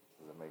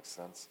 Does that make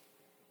sense?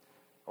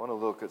 I want to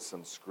look at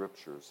some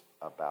scriptures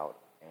about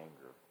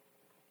anger.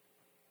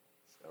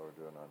 That's how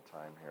we're doing on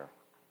time here.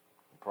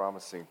 I'm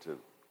promising to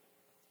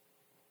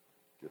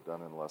get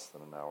done in less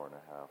than an hour and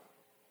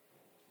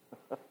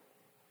a half.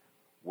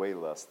 Way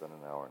less than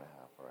an hour and a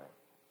half, all right?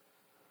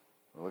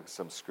 We'll look at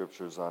some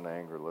scriptures on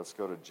anger. Let's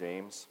go to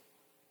James,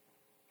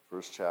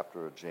 first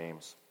chapter of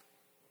James.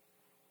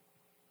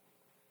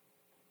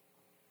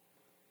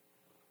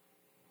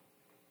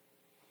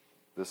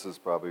 This is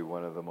probably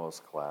one of the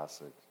most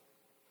classic.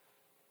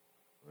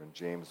 We're in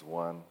James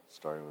 1,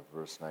 starting with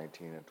verse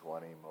 19 and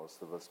 20.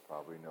 Most of us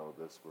probably know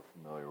this. We're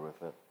familiar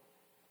with it.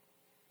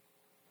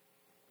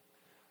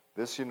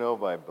 This you know,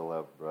 my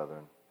beloved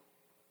brethren,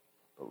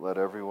 but let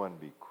everyone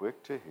be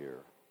quick to hear,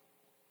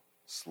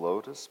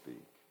 slow to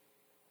speak,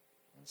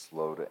 and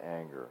slow to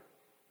anger.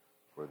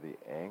 For the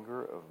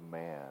anger of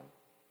man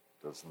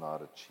does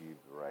not achieve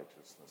the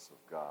righteousness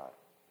of God.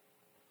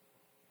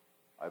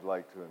 I'd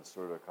like to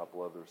insert a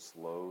couple other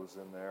slows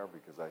in there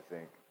because I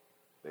think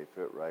they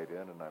fit right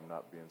in, and I'm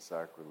not being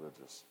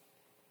sacrilegious.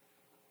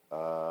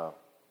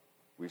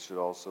 We should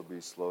also be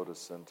slow to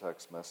send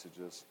text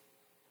messages,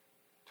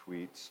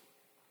 tweets,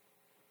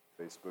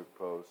 Facebook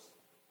posts.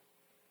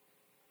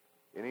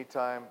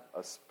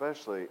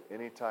 Especially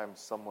anytime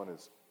someone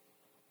is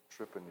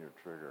tripping your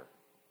trigger,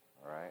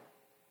 all right?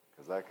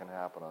 Because that can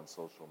happen on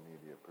social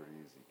media pretty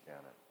easy, can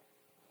it?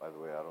 By the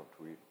way, I don't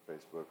tweet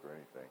Facebook or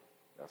anything.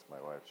 Ask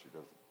my wife, she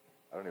doesn't.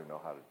 I don't even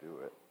know how to do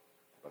it,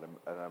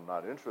 and I'm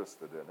not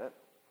interested in it.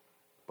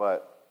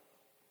 But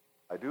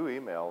I do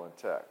email and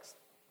text.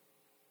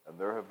 And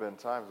there have been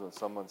times when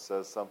someone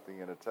says something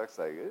in a text,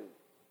 I go,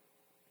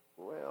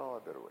 well,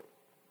 I better wait.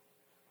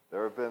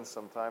 There have been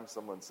some times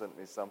someone sent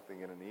me something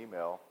in an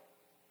email,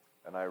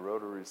 and I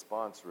wrote a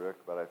response,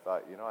 Rick, but I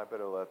thought, I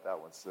better let that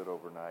one sit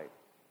overnight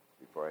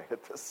before I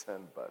hit the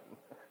send button.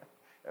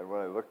 And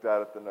when I looked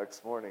at it the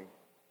next morning,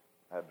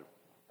 I had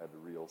to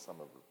reel some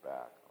of it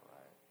back, all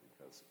right?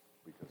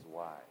 Because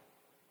why?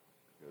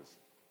 Because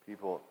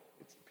people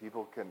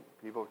can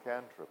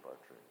trip our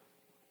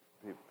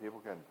triggers. People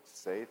can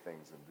say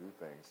things and do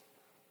things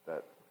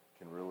that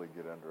can really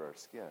get under our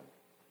skin.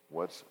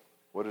 What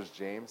is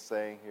James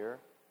saying here?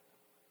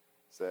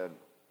 Said,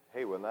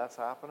 hey, when that's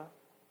happening,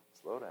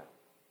 slow down.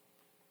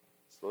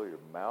 Slow your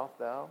mouth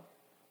down.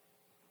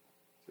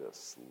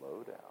 Just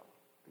slow down.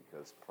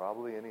 Because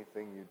probably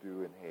anything you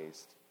do in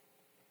haste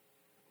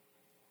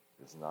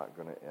is not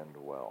going to end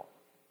well.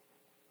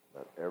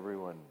 Let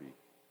everyone be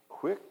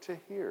quick to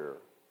hear.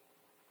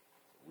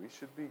 We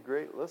should be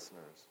great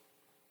listeners,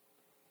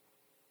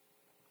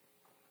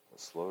 but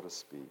slow to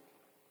speak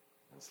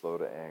and slow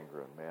to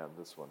anger. And man,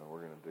 this one, and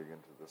we're going to dig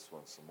into this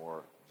one some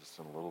more just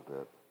in a little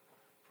bit.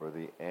 For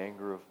the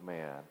anger of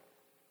man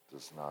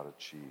does not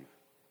achieve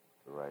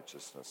the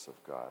righteousness of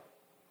God.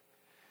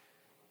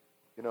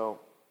 You know,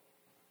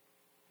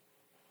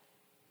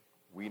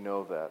 we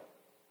know that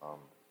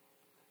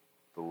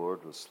the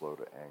Lord was slow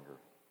to anger.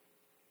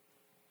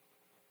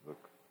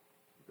 Look,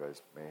 you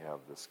guys may have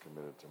this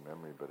committed to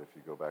memory, but if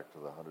you go back to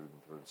the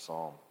 103rd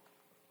Psalm,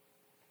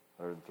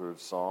 103rd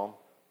Psalm,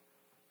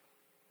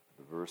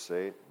 verse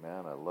 8,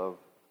 man, I love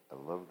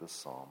this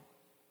psalm.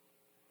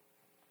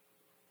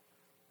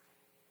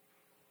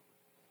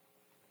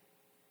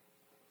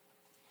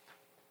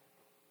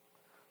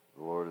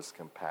 The Lord is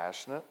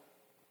compassionate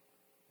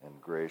and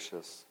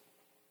gracious,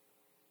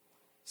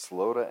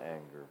 slow to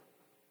anger,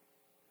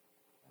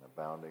 and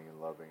abounding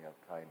in loving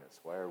kindness.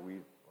 Why are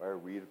we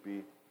to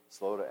be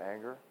slow to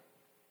anger?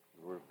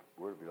 We're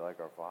to be like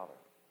our Father.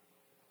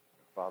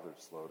 Our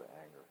Father's slow to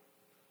anger.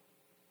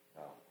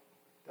 Now,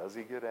 does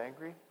he get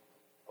angry?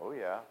 Oh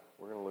yeah.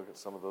 We're going to look at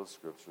some of those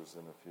scriptures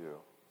in a few.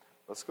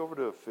 Let's go over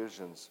to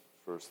Ephesians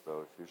first,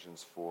 though.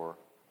 Ephesians 4.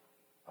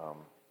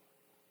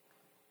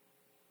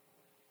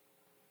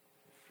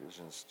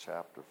 Ephesians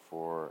chapter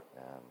 4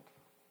 and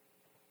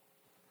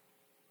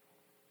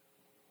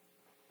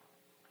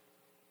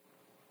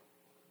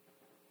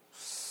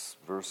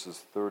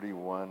verses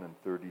 31 and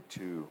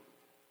 32.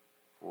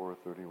 4,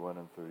 31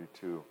 and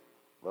 32.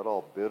 Let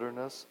all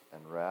bitterness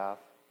and wrath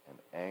and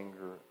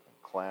anger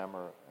and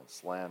clamor and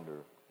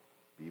slander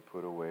be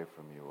put away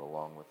from you,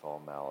 along with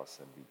all malice,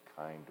 and be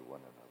kind to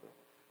one another,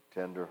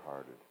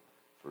 tender-hearted,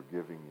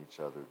 forgiving each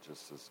other,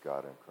 just as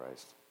God in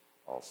Christ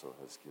also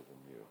has given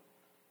you.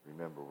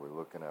 Remember, we're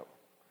looking at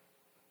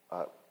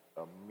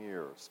a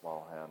mere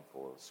small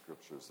handful of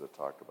scriptures that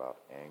talk about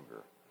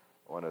anger.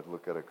 I want to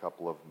look at a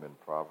couple of them in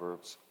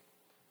Proverbs.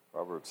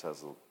 Proverbs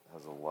has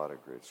a lot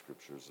of great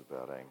scriptures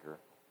about anger.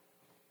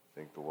 I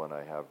think the one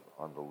I have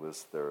on the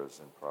list there is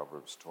in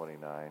Proverbs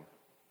 29.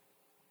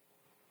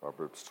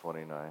 Proverbs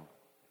 29,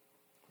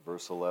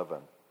 verse 11.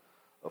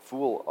 A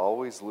fool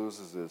always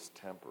loses his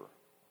temper,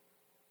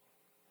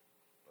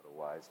 but a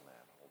wise man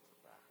holds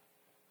it back.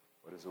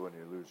 What is it when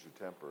you lose your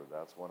temper?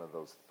 That's one of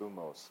those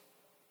thumos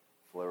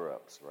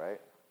flare-ups, right?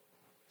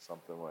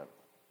 Something went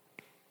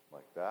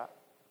like that,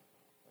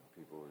 and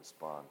people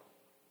respond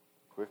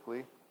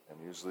quickly and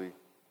usually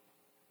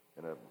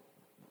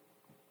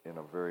in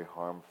a very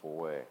harmful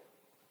way.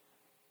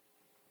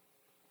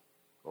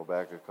 Go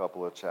back a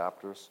couple of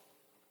chapters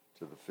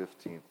to the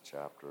 15th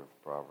chapter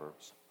of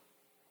Proverbs.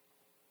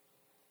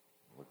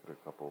 Look at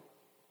a couple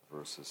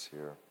verses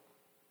here.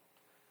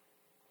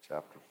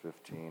 Chapter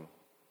 15,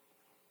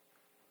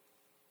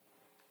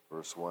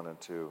 verse 1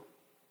 and 2.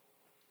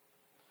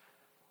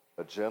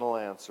 A gentle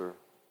answer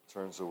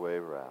turns away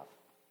wrath,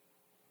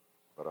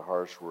 but a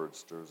harsh word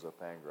stirs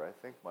up anger. I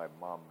think my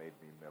mom made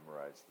me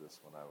memorize this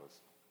when I was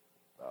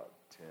about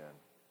 10,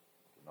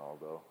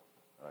 Ronaldo,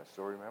 and I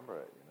still remember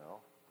it, you know.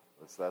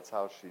 That's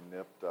how she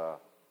nipped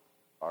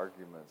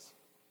arguments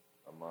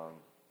among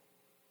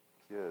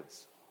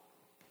kids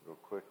real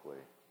quickly.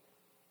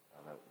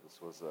 And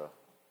this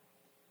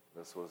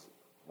was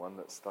one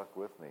that stuck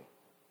with me.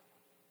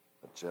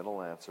 A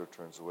gentle answer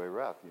turns away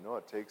wrath. You know,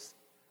 it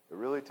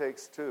really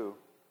takes two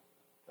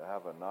to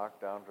have a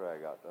knockdown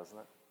drag out, doesn't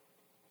it?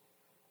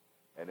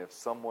 And if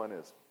someone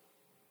is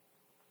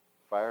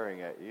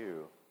firing at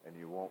you and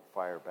you won't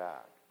fire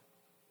back,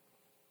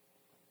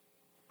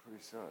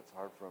 pretty soon it's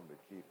hard for them to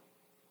keep.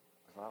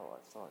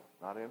 It's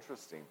not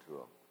interesting to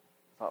them.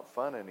 It's not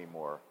fun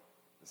anymore.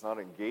 It's not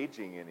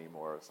engaging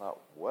anymore. It's not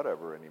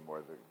whatever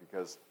anymore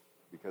because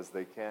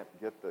they can't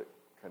get the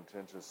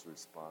contentious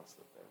response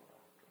that they were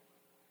after.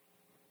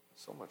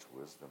 So much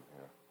wisdom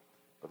here.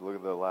 But look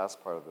at the last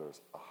part of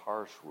this. A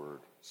harsh word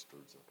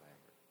stirs up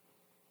anger.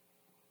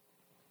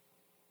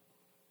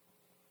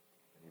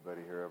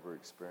 Anybody here ever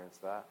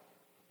experienced that?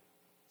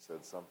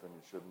 Said something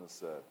you shouldn't have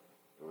said.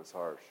 It was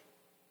harsh.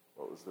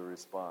 What was the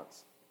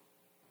response?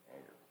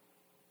 Anger.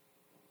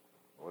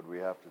 What did we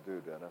have to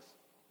do, Dennis?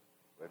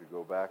 We had to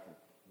go back and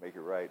make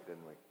it right,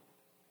 didn't we?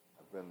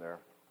 I've been there.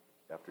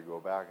 You have to go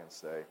back and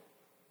say,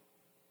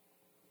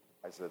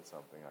 I said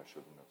something I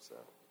shouldn't have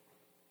said.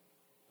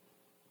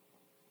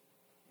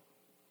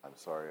 I'm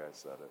sorry I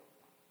said it.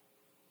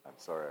 I'm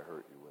sorry I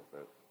hurt you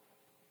with it.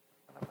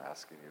 And I'm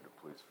asking you to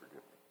please forgive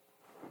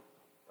me.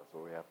 That's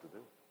what we have to do.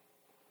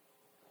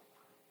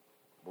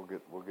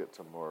 We'll get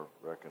to more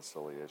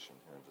reconciliation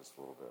here in just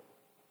a little bit.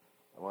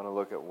 I want to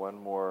look at one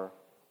more,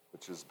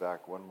 which is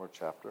back one more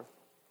chapter.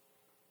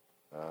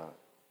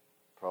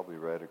 Probably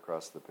right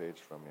across the page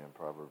from you in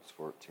Proverbs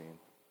 14.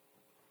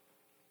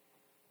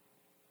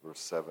 Verse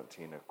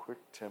 17, a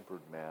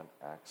quick-tempered man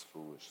acts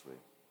foolishly.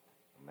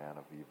 A man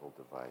of evil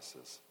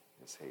devices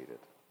is hated.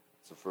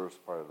 It's the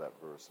first part of that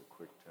verse. A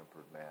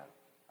quick-tempered man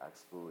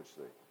acts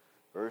foolishly.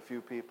 Very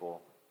few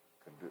people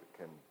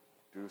can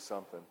do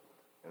something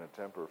in a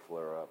temper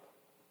flare-up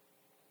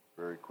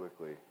very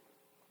quickly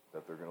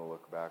that they're going to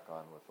look back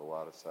on with a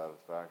lot of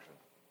satisfaction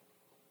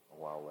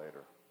a while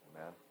later.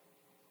 Amen?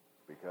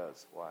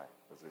 Because, why?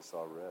 Because they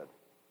saw red.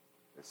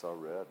 They saw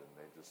red and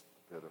they just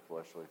did a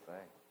fleshly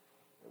thing.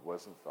 It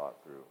wasn't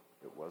thought through.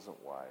 It wasn't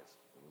wise.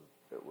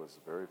 It was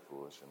very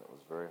foolish and it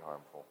was very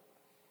harmful.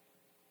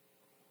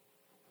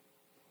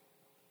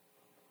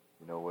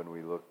 You know, when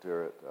we looked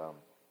here at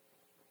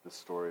the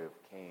story of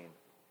Cain,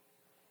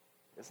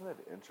 isn't it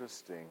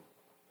interesting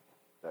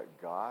that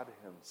God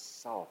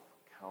himself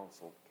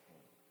counseled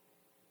Cain?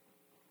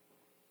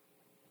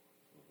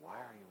 Why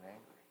are you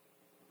angry?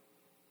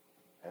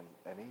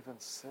 And even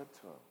said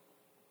to him,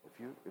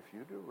 if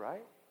you do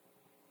right,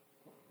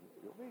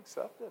 you'll be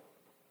accepted.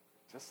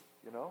 Just,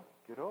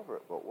 get over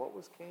it. But what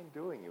was Cain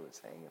doing? He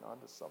was hanging on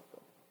to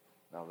something.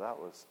 Now that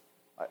was,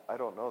 I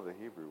don't know the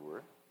Hebrew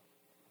word,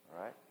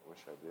 all right? I wish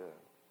I did.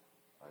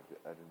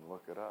 I didn't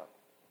look it up.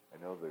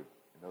 I know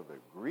the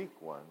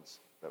Greek ones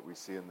that we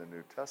see in the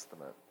New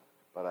Testament,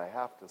 but I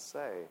have to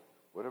say,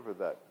 whatever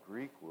that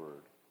Greek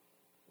word,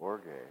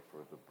 orge,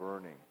 for the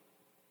burning,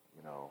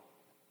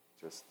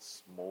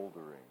 just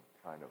smoldering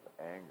kind of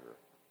anger,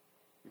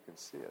 you can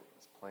see it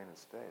as plain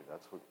as day.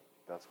 That's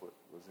what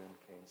was in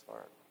Cain's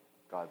heart.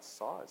 God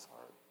saw his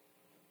heart.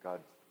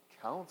 God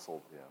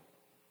counseled him,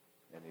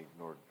 and he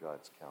ignored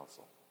God's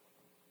counsel.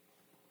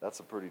 That's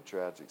a pretty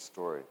tragic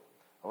story.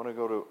 I want to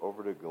go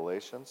over to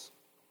Galatians,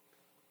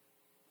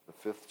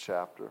 the 5th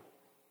chapter.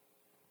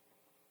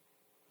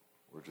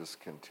 We're just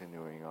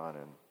continuing on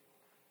in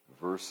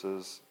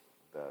verses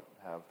that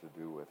have to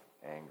do with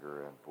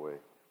anger, and boy,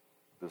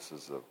 this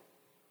is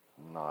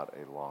not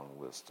a long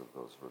list of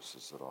those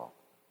verses at all.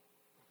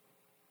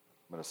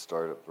 I'm going to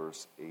start at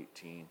verse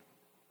 18.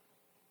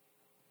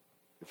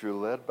 If you're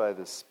led by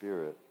the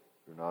Spirit,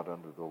 you're not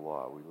under the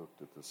law. We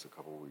looked at this a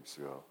couple weeks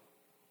ago.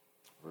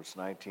 Verse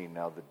 19,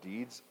 now the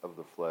deeds of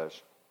the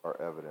flesh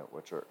are evident,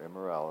 which are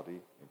immorality,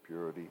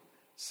 impurity,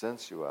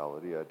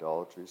 sensuality,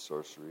 idolatry,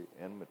 sorcery,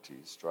 enmity,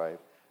 strife,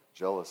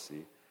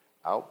 jealousy,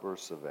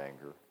 outbursts of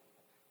anger.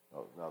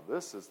 Now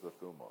this is the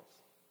thumos,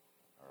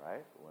 all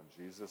right? The one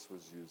Jesus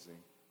was using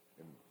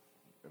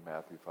in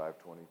Matthew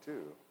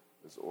 5:22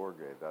 is orge.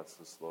 That's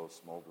the slow,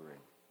 smoldering,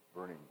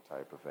 burning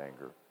type of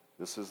anger.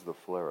 This is the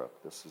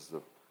flare-up. This is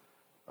the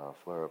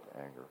flare-up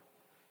anger.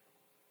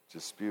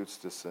 Disputes,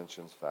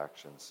 dissensions,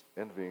 factions,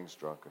 envyings,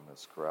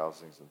 drunkenness,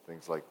 carousings, and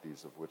things like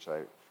these, of which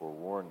I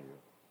forewarn you,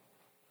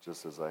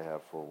 just as I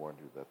have forewarned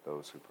you, that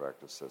those who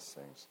practice such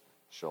things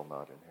shall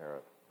not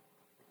inherit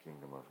the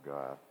kingdom of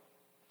God.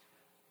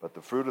 But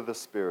the fruit of the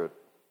Spirit,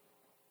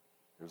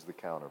 here's the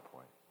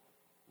counterpoint: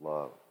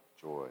 love,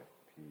 joy,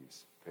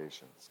 peace,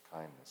 patience,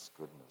 kindness,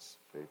 goodness,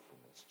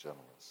 faithfulness,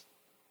 gentleness,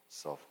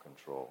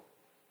 self-control.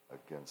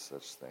 Against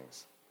such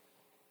things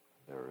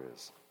there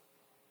is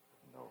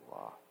no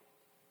law.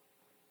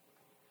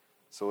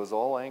 So is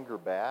all anger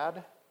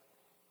bad?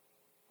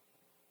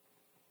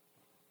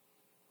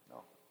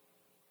 No.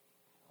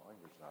 All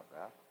anger's not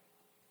bad.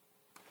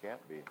 It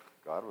can't be.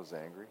 God was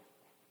angry.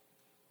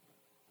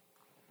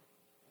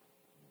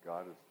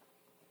 God is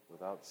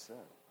without sin.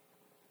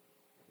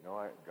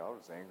 God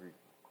was angry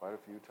quite a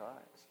few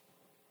times.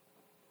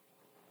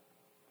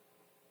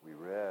 We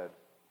read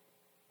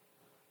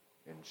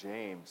in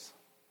James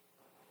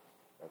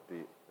that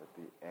the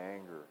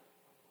anger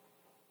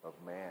of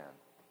man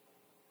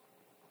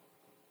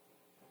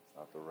is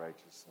not the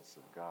righteousness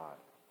of God,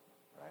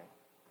 right?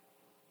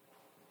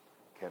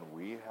 Can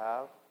we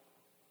have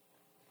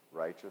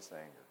righteous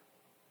anger?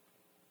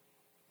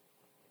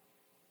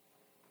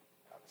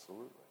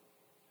 Absolutely.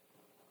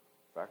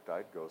 In fact,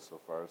 I'd go so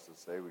far as to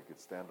say we could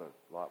stand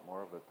a lot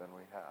more of it than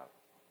we have.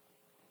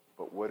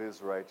 But what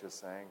is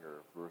righteous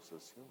anger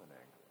versus human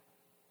anger?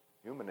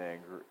 Human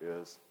anger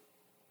is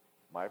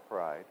my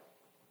pride,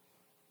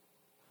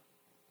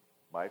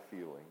 my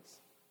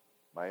feelings,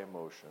 my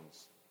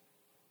emotions.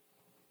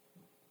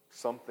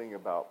 Something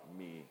about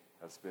me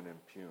has been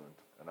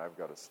impugned, and I've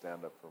got to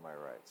stand up for my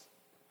rights,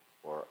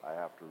 or I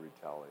have to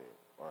retaliate,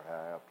 or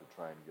I have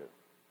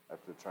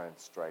to try and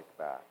strike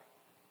back.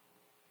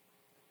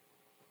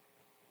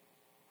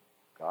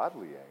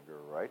 Godly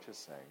anger,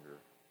 righteous anger,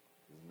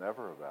 is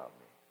never about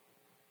me.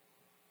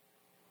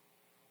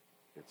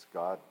 It's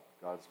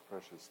God's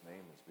precious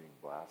name is being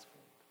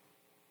blasphemed.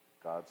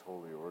 God's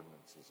holy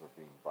ordinances are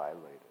being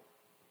violated.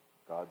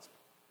 God's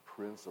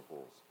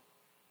principles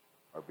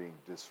are being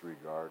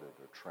disregarded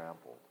or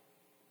trampled.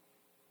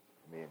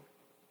 I mean,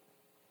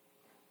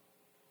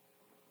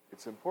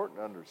 it's important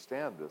to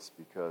understand this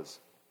because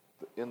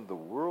in the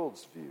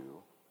world's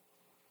view,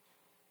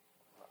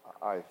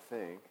 I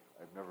think,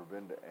 I've never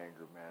been to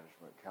anger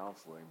management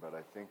counseling, but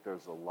I think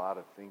there's a lot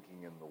of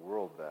thinking in the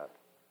world that,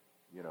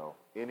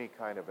 any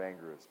kind of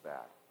anger is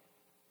bad.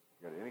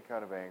 You got any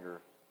kind of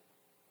anger,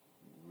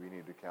 we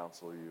need to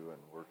counsel you and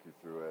work you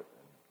through it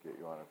and get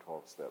you on a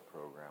 12-step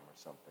program or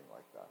something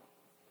like that.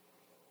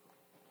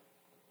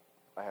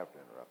 I have to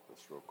interrupt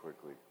this real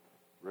quickly.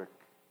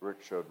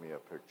 Rick showed me a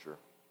picture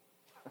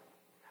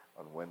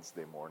on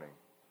Wednesday morning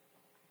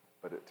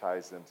but it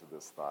ties into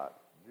this thought.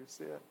 Did you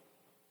see it?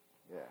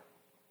 Yeah.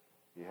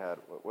 He had,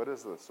 what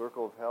is the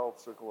circle of health,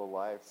 circle of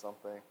life,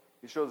 something?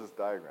 He shows this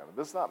diagram.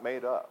 This is not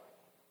made up.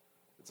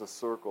 It's a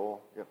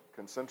circle,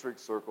 concentric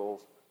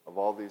circles of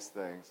all these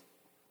things.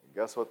 And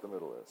guess what the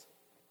middle is?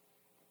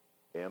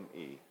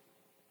 M-E,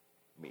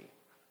 me.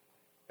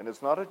 And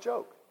it's not a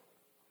joke.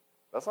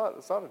 It's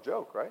not a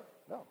joke, right?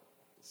 No.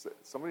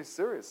 Somebody's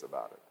serious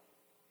about it.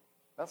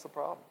 That's a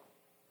problem.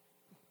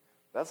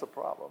 That's a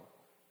problem.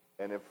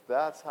 And if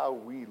that's how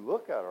we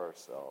look at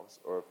ourselves,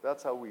 or if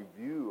that's how we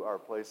view our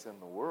place in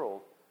the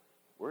world,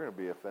 we're going to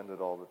be offended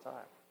all the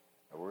time.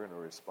 And we're going to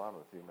respond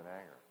with human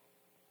anger.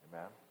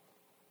 Amen?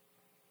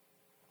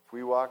 If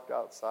we walked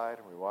outside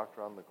and we walked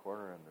around the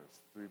corner and there's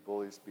 3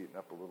 bullies beating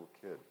up a little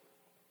kid,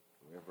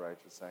 do we have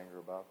righteous anger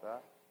about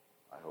that?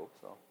 I hope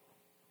so.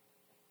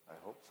 I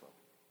hope so.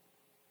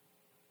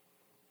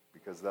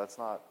 Because that's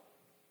not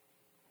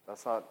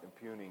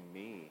impugning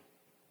me.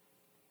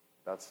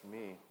 That's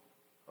me.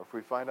 Or if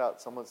we find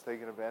out someone's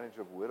taking advantage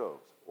of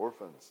widows,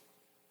 orphans,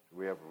 do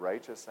we have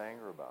righteous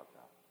anger about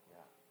that?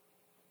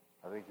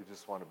 Yeah. I think you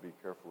just want to be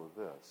careful of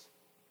this.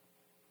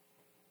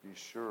 Be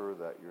sure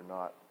that you're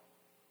not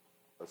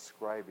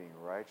ascribing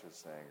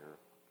righteous anger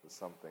to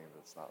something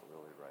that's not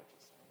really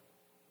righteous anger.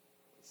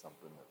 It's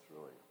something that's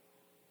really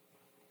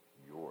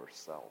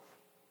yourself.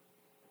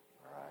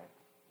 All right?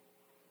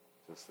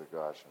 Just a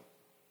caution.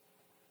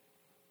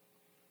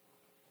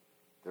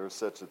 There is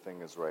such a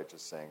thing as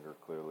righteous anger,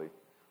 clearly.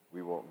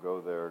 We won't go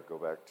there. Go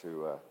back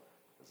to,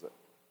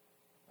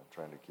 I'm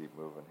trying to keep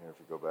moving here. If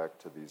you go back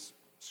to these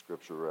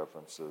scripture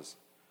references,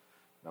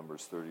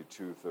 Numbers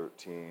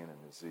 32:13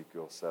 and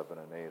Ezekiel 7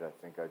 and 8, I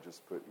think I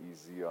just put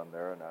EZ on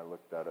there, and I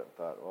looked at it and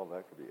thought, well,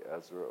 that could be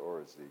Ezra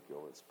or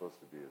Ezekiel. It's supposed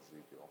to be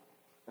Ezekiel.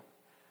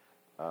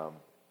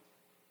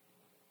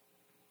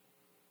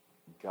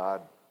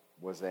 God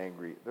was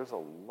angry. There's a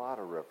lot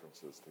of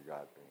references to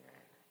God being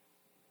angry.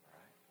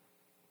 Right?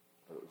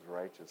 But it was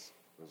righteous.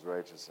 It was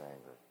righteous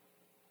anger.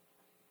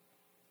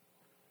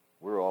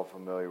 We're all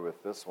familiar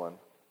with this one.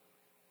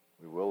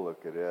 We will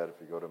look at it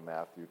if you go to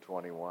Matthew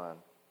 21.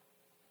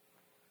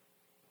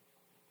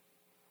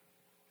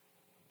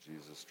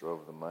 Jesus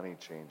drove the money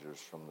changers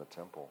from the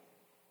temple.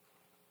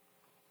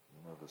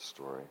 You know the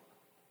story.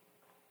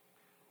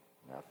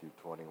 Matthew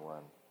 21,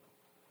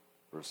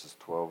 verses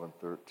 12 and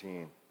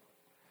 13.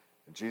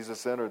 And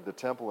Jesus entered the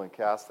temple and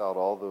cast out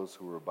all those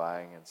who were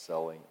buying and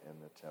selling in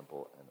the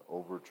temple, and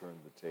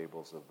overturned the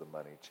tables of the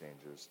money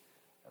changers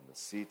and the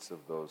seats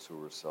of those who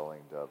were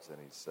selling doves. And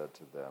he said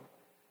to them,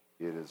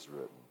 it is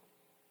written,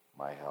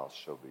 my house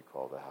shall be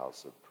called a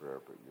house of prayer,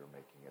 but you're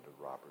making it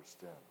a robber's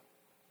den.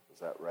 Was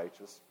that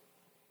righteous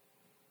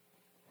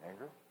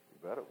anger?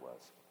 You bet it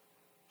was.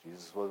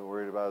 Jesus wasn't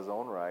worried about his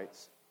own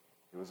rights.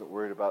 He wasn't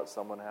worried about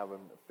someone having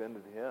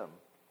offended him.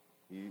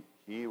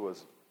 He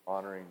was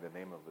honoring the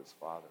name of his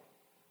Father.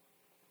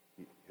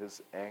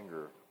 His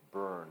anger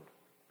burned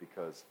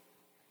because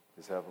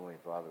his heavenly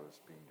Father was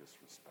being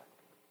disrespected.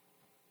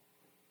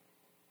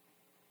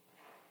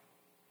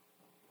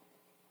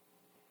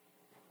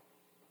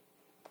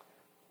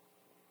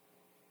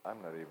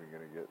 I'm not even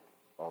going to get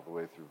all the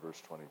way through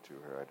verse 22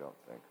 here, I don't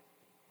think.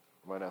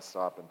 I'm going to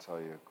stop and tell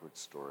you a quick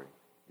story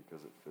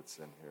because it fits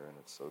in here and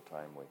it's so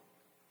timely.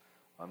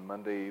 On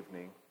Monday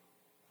evening,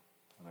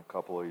 and a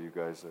couple of you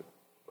guys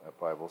at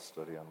Bible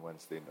study on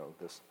Wednesday know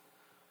this,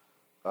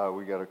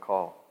 we got a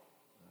call.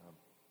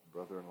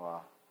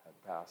 Brother-in-law had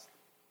passed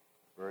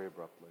very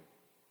abruptly.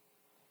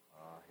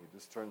 He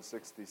just turned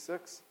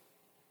 66.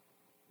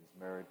 He's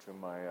married to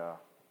my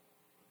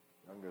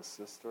youngest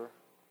sister.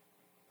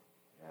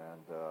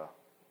 And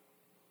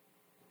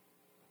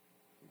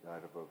he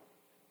died of a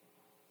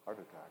heart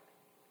attack.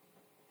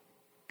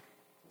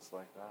 Just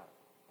like that.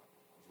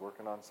 I was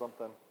working on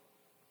something,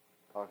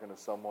 talking to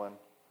someone,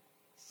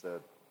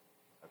 said,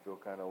 I feel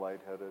kind of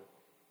lightheaded.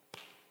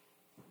 And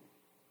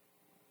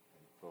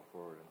fell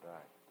forward and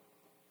died.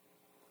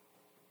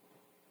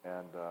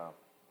 And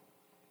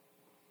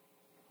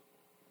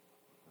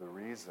the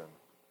reason,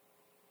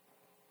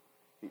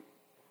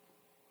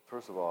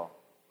 first of all,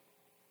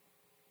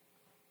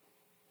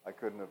 I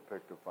couldn't have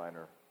picked a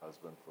finer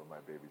husband for my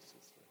baby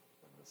sister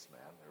than this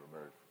man. They were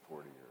married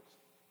for 40 years.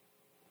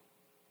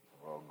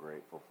 We're all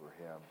grateful for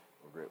him.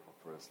 We're grateful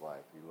for his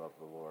life. He loved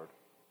the Lord.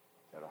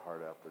 He had a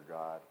heart after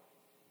God.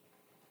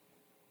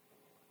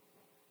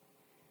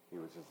 He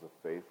was just a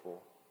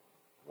faithful,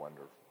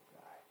 wonderful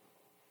guy.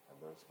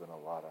 And there's been a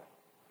lot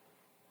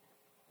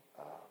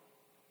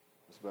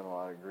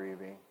of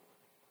grieving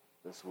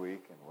this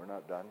week, and we're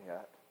not done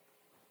yet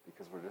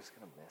because we're just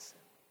going to miss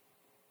him.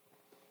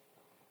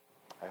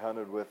 I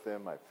hunted with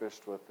him. I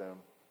fished with him.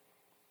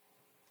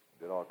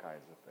 Did all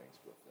kinds of things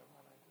with him,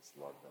 and I just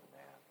loved the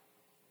man.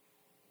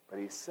 But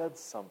he said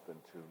something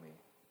to me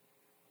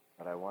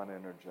that I want to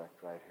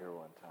interject right here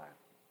one time.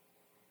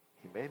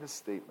 He made a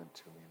statement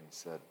to me, and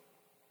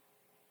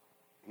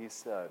he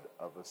said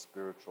of a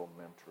spiritual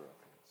mentor of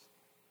his,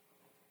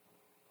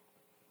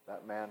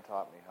 that man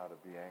taught me how to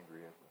be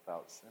angry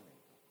without sinning.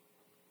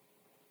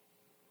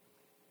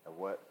 And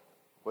what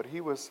What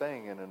he was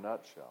saying in a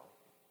nutshell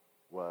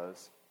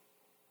was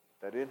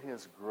that in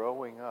his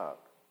growing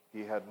up,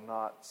 he had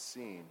not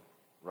seen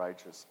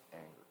righteous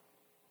anger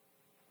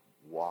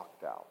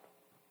walked out.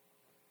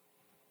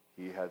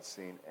 He had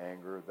seen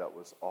anger that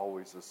was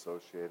always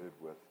associated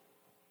with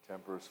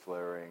tempers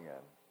flaring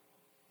and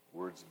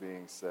words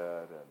being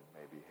said and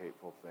maybe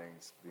hateful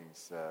things being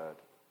said.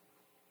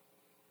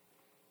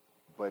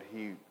 But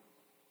he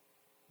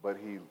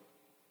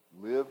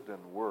lived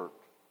and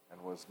worked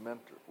and was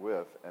mentored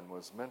with and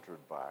was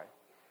mentored by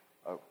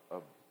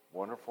a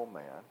wonderful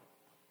man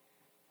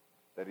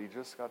that he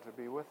just got to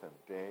be with him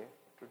day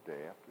after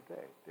day after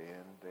day, day in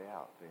and day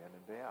out, day in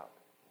and day out.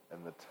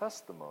 And the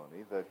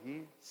testimony that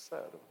he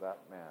said of that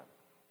man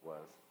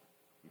was,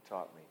 he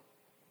taught me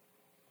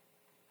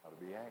how to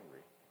be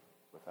angry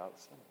without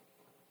sinning.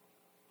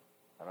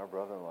 And our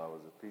brother-in-law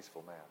was a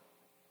peaceful man,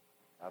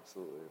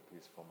 absolutely a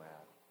peaceful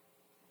man.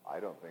 I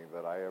don't think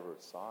that I never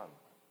saw him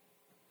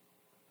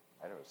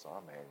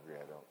angry,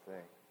 I don't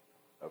think.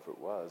 If it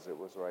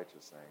was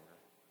righteous anger.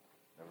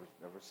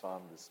 Never saw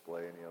him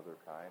display any other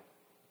kind.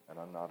 And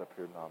I'm not up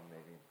here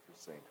nominating for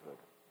sainthood.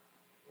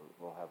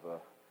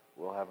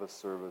 We'll have a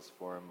service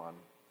for him on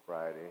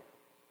Friday.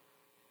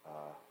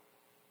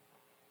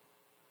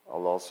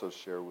 I'll also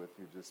share with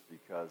you, just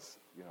because,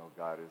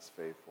 God is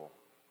faithful.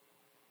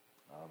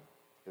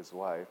 His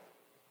wife,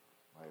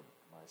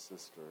 my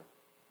sister,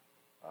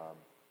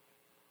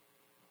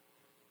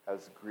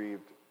 has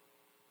grieved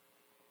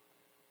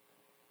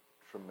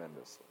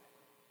tremendously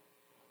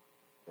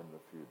in the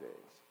few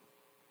days.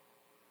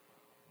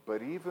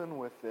 But even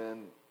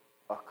within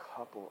a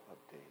couple of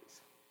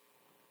days,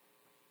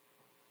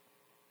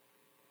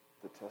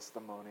 the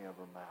testimony of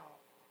her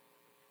mouth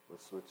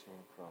was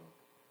switching from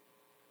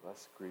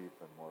less grief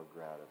and more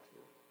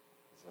gratitude.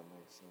 Does that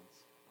make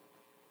sense?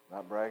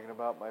 Not bragging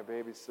about my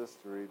baby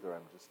sister either.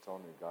 I'm just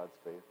telling you God's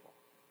faithful.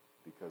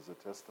 Because the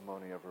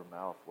testimony of her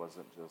mouth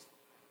wasn't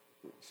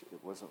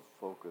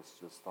focused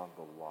just on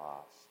the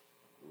loss.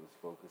 It was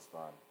focused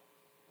on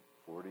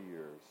 40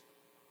 years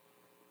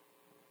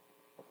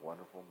of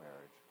wonderful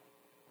marriage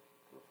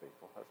to a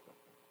faithful husband.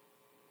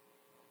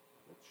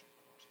 Which,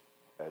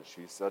 as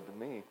she said to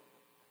me,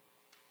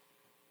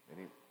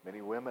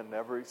 many women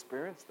never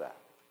experienced that,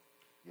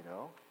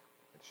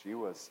 And she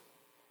was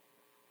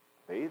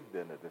bathed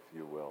in it, if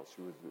you will.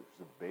 She was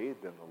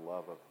bathed in the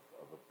love of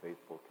a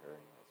faithful,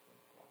 caring husband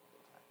all the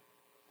time.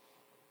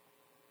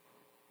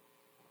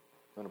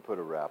 I'm going to put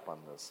a wrap on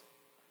this,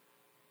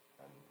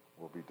 and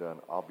we'll be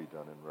done. I'll be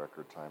done in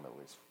record time, at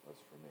least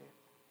as for me.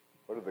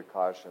 What are the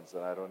cautions?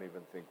 And I don't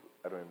even think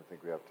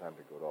we have time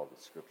to go to all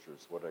the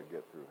scriptures. What I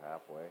get through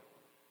halfway,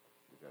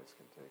 you guys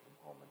can take them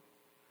home and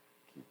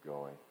keep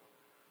going.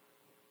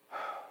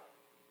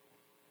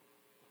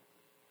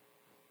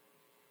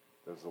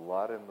 There's a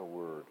lot in the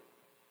Word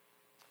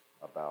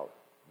about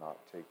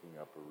not taking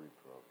up a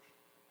reproach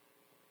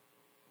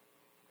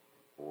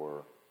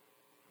or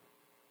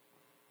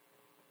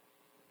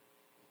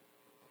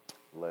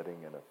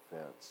letting an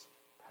offense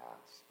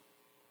pass.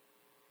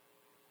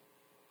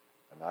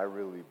 And I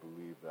really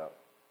believe that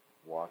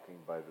walking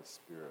by the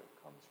Spirit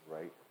comes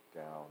right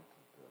down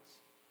to this.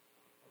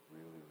 I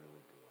really,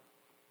 really do.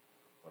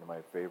 One of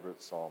my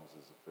favorite Psalms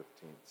is the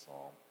 15th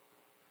Psalm.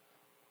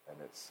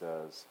 And it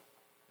says,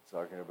 it's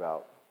talking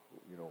about,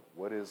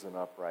 what is an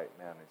upright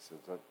man? He says,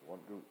 that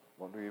won't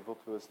do evil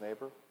to his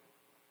neighbor,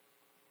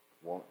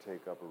 won't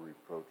take up a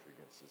reproach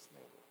against his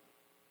neighbor.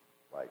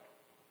 Like,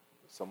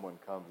 if someone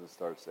comes and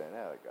starts saying,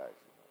 that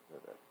guy's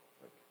good,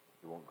 like,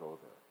 he won't go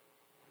there.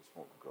 He just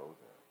won't go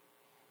there.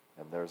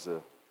 And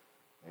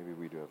maybe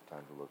we do have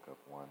time to look up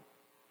one.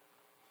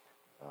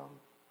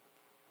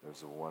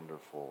 There's a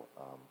wonderful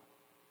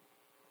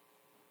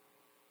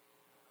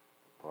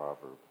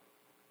proverb.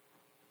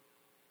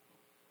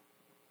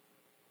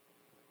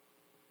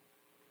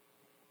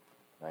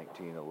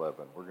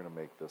 (19:11). We're going to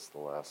make this the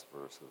last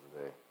verse of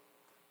the day.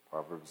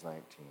 Proverbs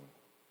 19,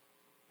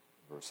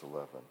 verse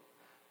 11.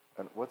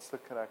 And what's the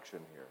connection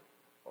here?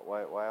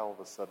 Why all of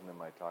a sudden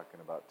am I talking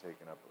about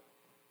taking up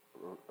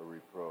a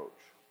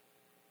reproach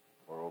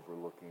or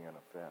overlooking an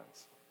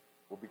offense?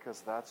 Well,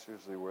 because that's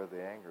usually where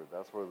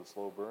that's where the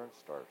slow burn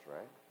starts,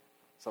 right?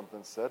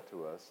 Something's said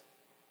to us,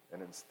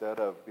 and instead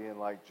of being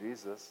like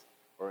Jesus,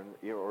 or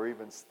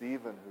even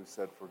Stephen, who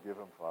said, "Forgive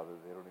them, Father,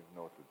 they don't even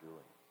know what they're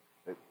doing."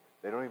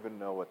 They don't even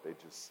know what they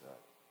just said.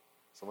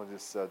 Someone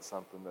just said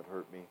something that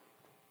hurt me.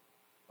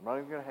 I'm not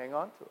even going to hang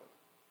on to it.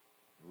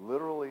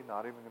 Literally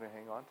not even going to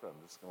hang on to it.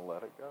 I'm just going to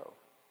let it go.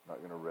 I'm not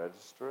going to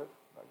register it.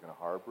 I'm not going to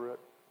harbor it.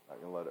 I'm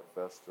not going to let it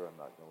fester. I'm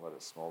not going to let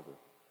it smolder.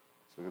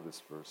 So look at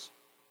this verse.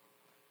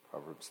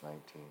 Proverbs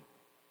 19.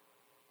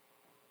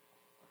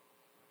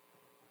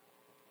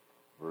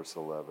 Verse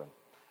 11.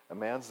 A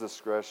man's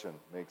discretion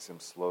makes him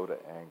slow to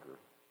anger.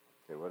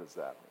 Okay, what does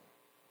that mean?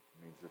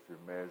 It means if you're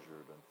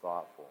measured and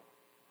thoughtful,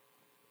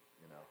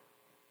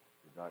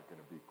 you're not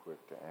going to be quick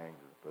to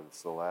anger. But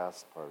it's the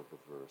last part of the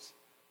verse.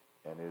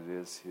 And it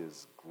is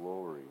his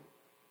glory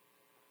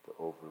to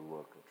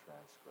overlook a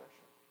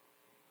transgression.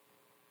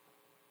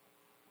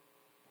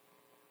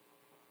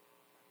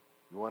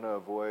 You want to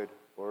avoid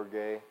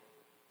orge,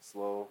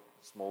 slow,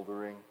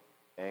 smoldering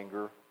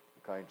anger,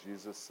 the kind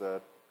Jesus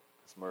said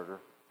is murder.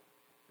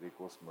 It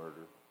equals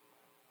murder.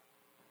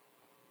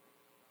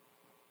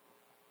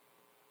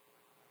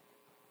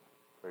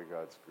 Pray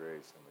God's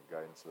grace and the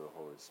guidance of the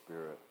Holy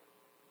Spirit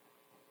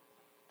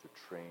to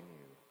train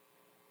you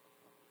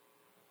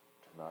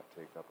to not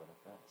take up an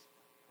offense.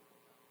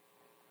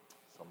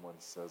 Someone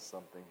says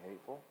something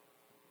hateful,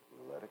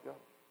 let it go.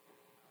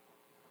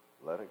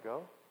 Let it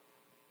go.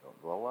 Don't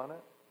dwell on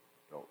it.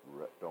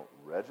 Don't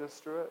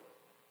register it.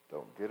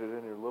 Don't get it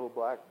in your little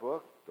black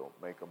book. Don't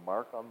make a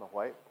mark on the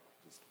white.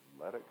 Just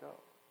let it go.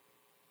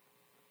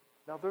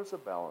 Now there's a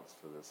balance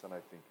to this, and I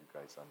think you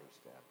guys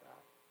understand that.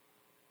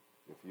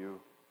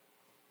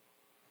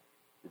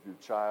 If your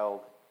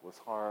child was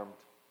harmed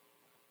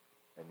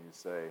and you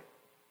say,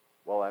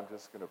 well, I'm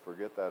just going to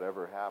forget that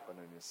ever happened,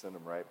 and you send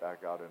them right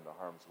back out into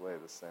harm's way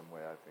the same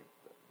way, I think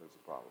that there's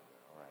a problem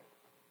there, all right?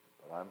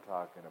 But I'm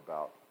talking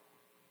about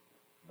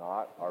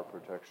not our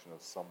protection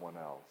of someone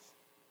else,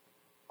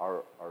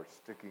 our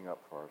sticking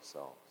up for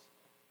ourselves,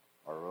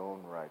 our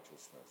own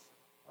righteousness,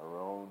 our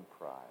own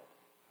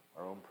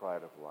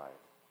pride of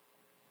life,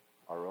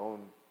 our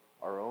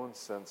own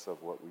sense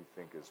of what we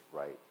think is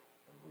right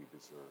and we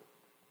deserve.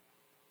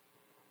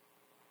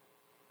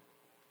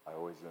 I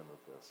always end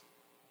with this.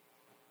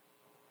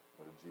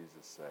 What did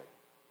Jesus say?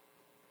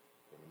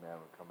 Any man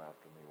would come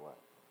after me, what?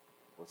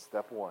 Well,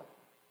 step one.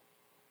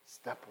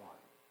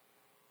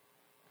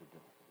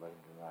 Let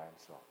him deny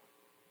himself.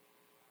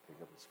 Take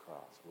up his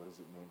cross. What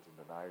does it mean to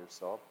deny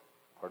yourself?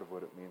 Part of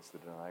what it means to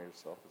deny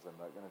yourself is I'm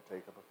not going to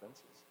take up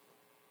offenses.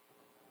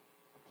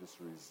 Just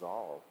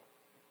resolve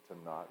to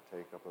not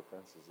take up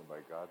offenses, and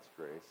by God's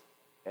grace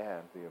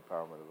and the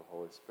empowerment of the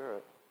Holy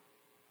Spirit,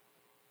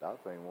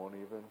 that thing won't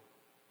even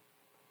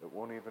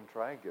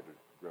try and get a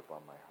grip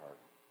on my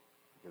heart,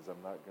 because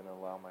I'm not going to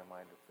allow my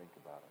mind to think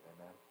about it.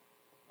 Amen?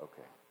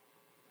 Okay.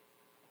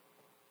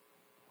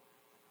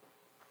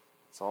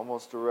 It's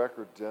almost a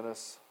record,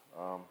 Dennis.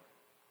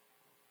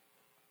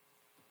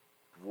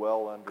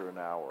 Well under an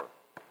hour.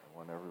 I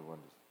want everyone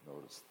to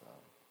notice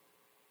that.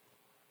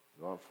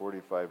 You want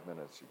 45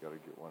 minutes, you got to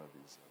get one of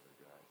these other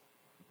guys.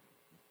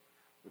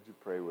 Would you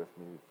pray with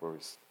me before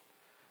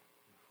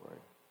I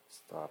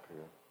stop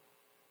here?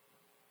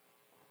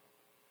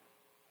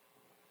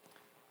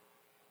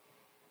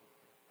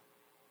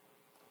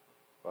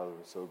 Father,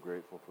 we're so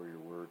grateful for your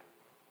word.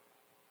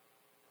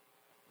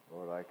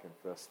 Lord, I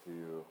confess to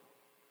you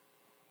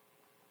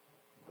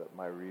that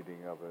my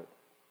reading of it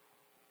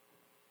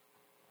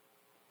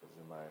is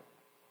in my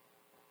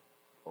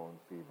own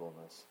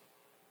feebleness.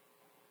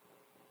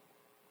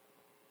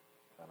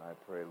 And I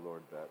pray,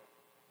 Lord, that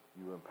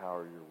you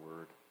empower your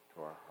word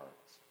to our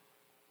hearts.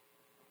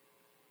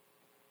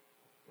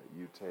 That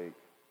you take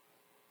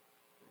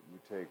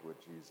what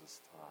Jesus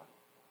taught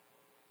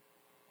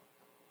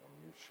and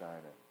you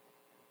shine it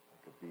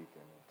like a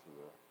beacon into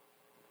the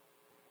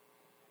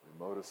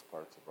remotest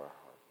parts of our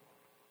heart.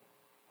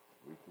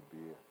 We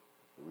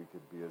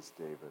could be as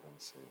David and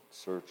say,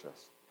 search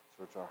us,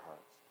 search our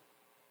hearts,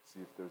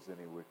 see if there's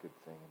any wicked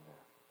thing in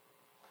there.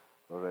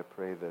 Lord, I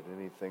pray that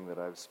anything that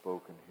I've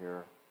spoken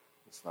here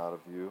that's not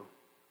of you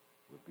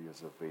would be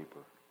as a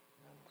vapor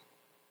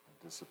and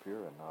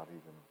disappear and not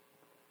even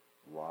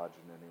lodge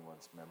in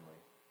anyone's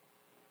memory.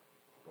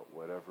 But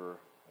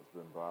whatever has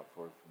been brought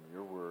forth from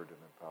your word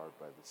and empowered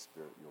by the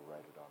Spirit, you'll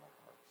write it on our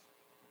hearts.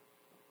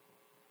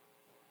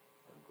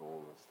 Our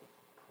goal is to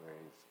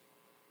praise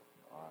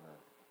and honor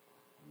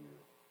you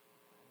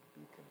and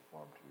be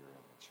conformed to your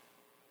image.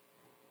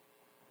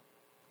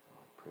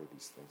 I pray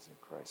these things in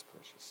Christ's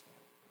precious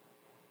name.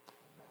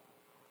 Amen.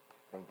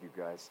 Thank you,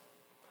 guys.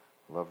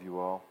 Love you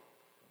all.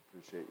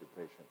 Appreciate your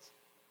patience.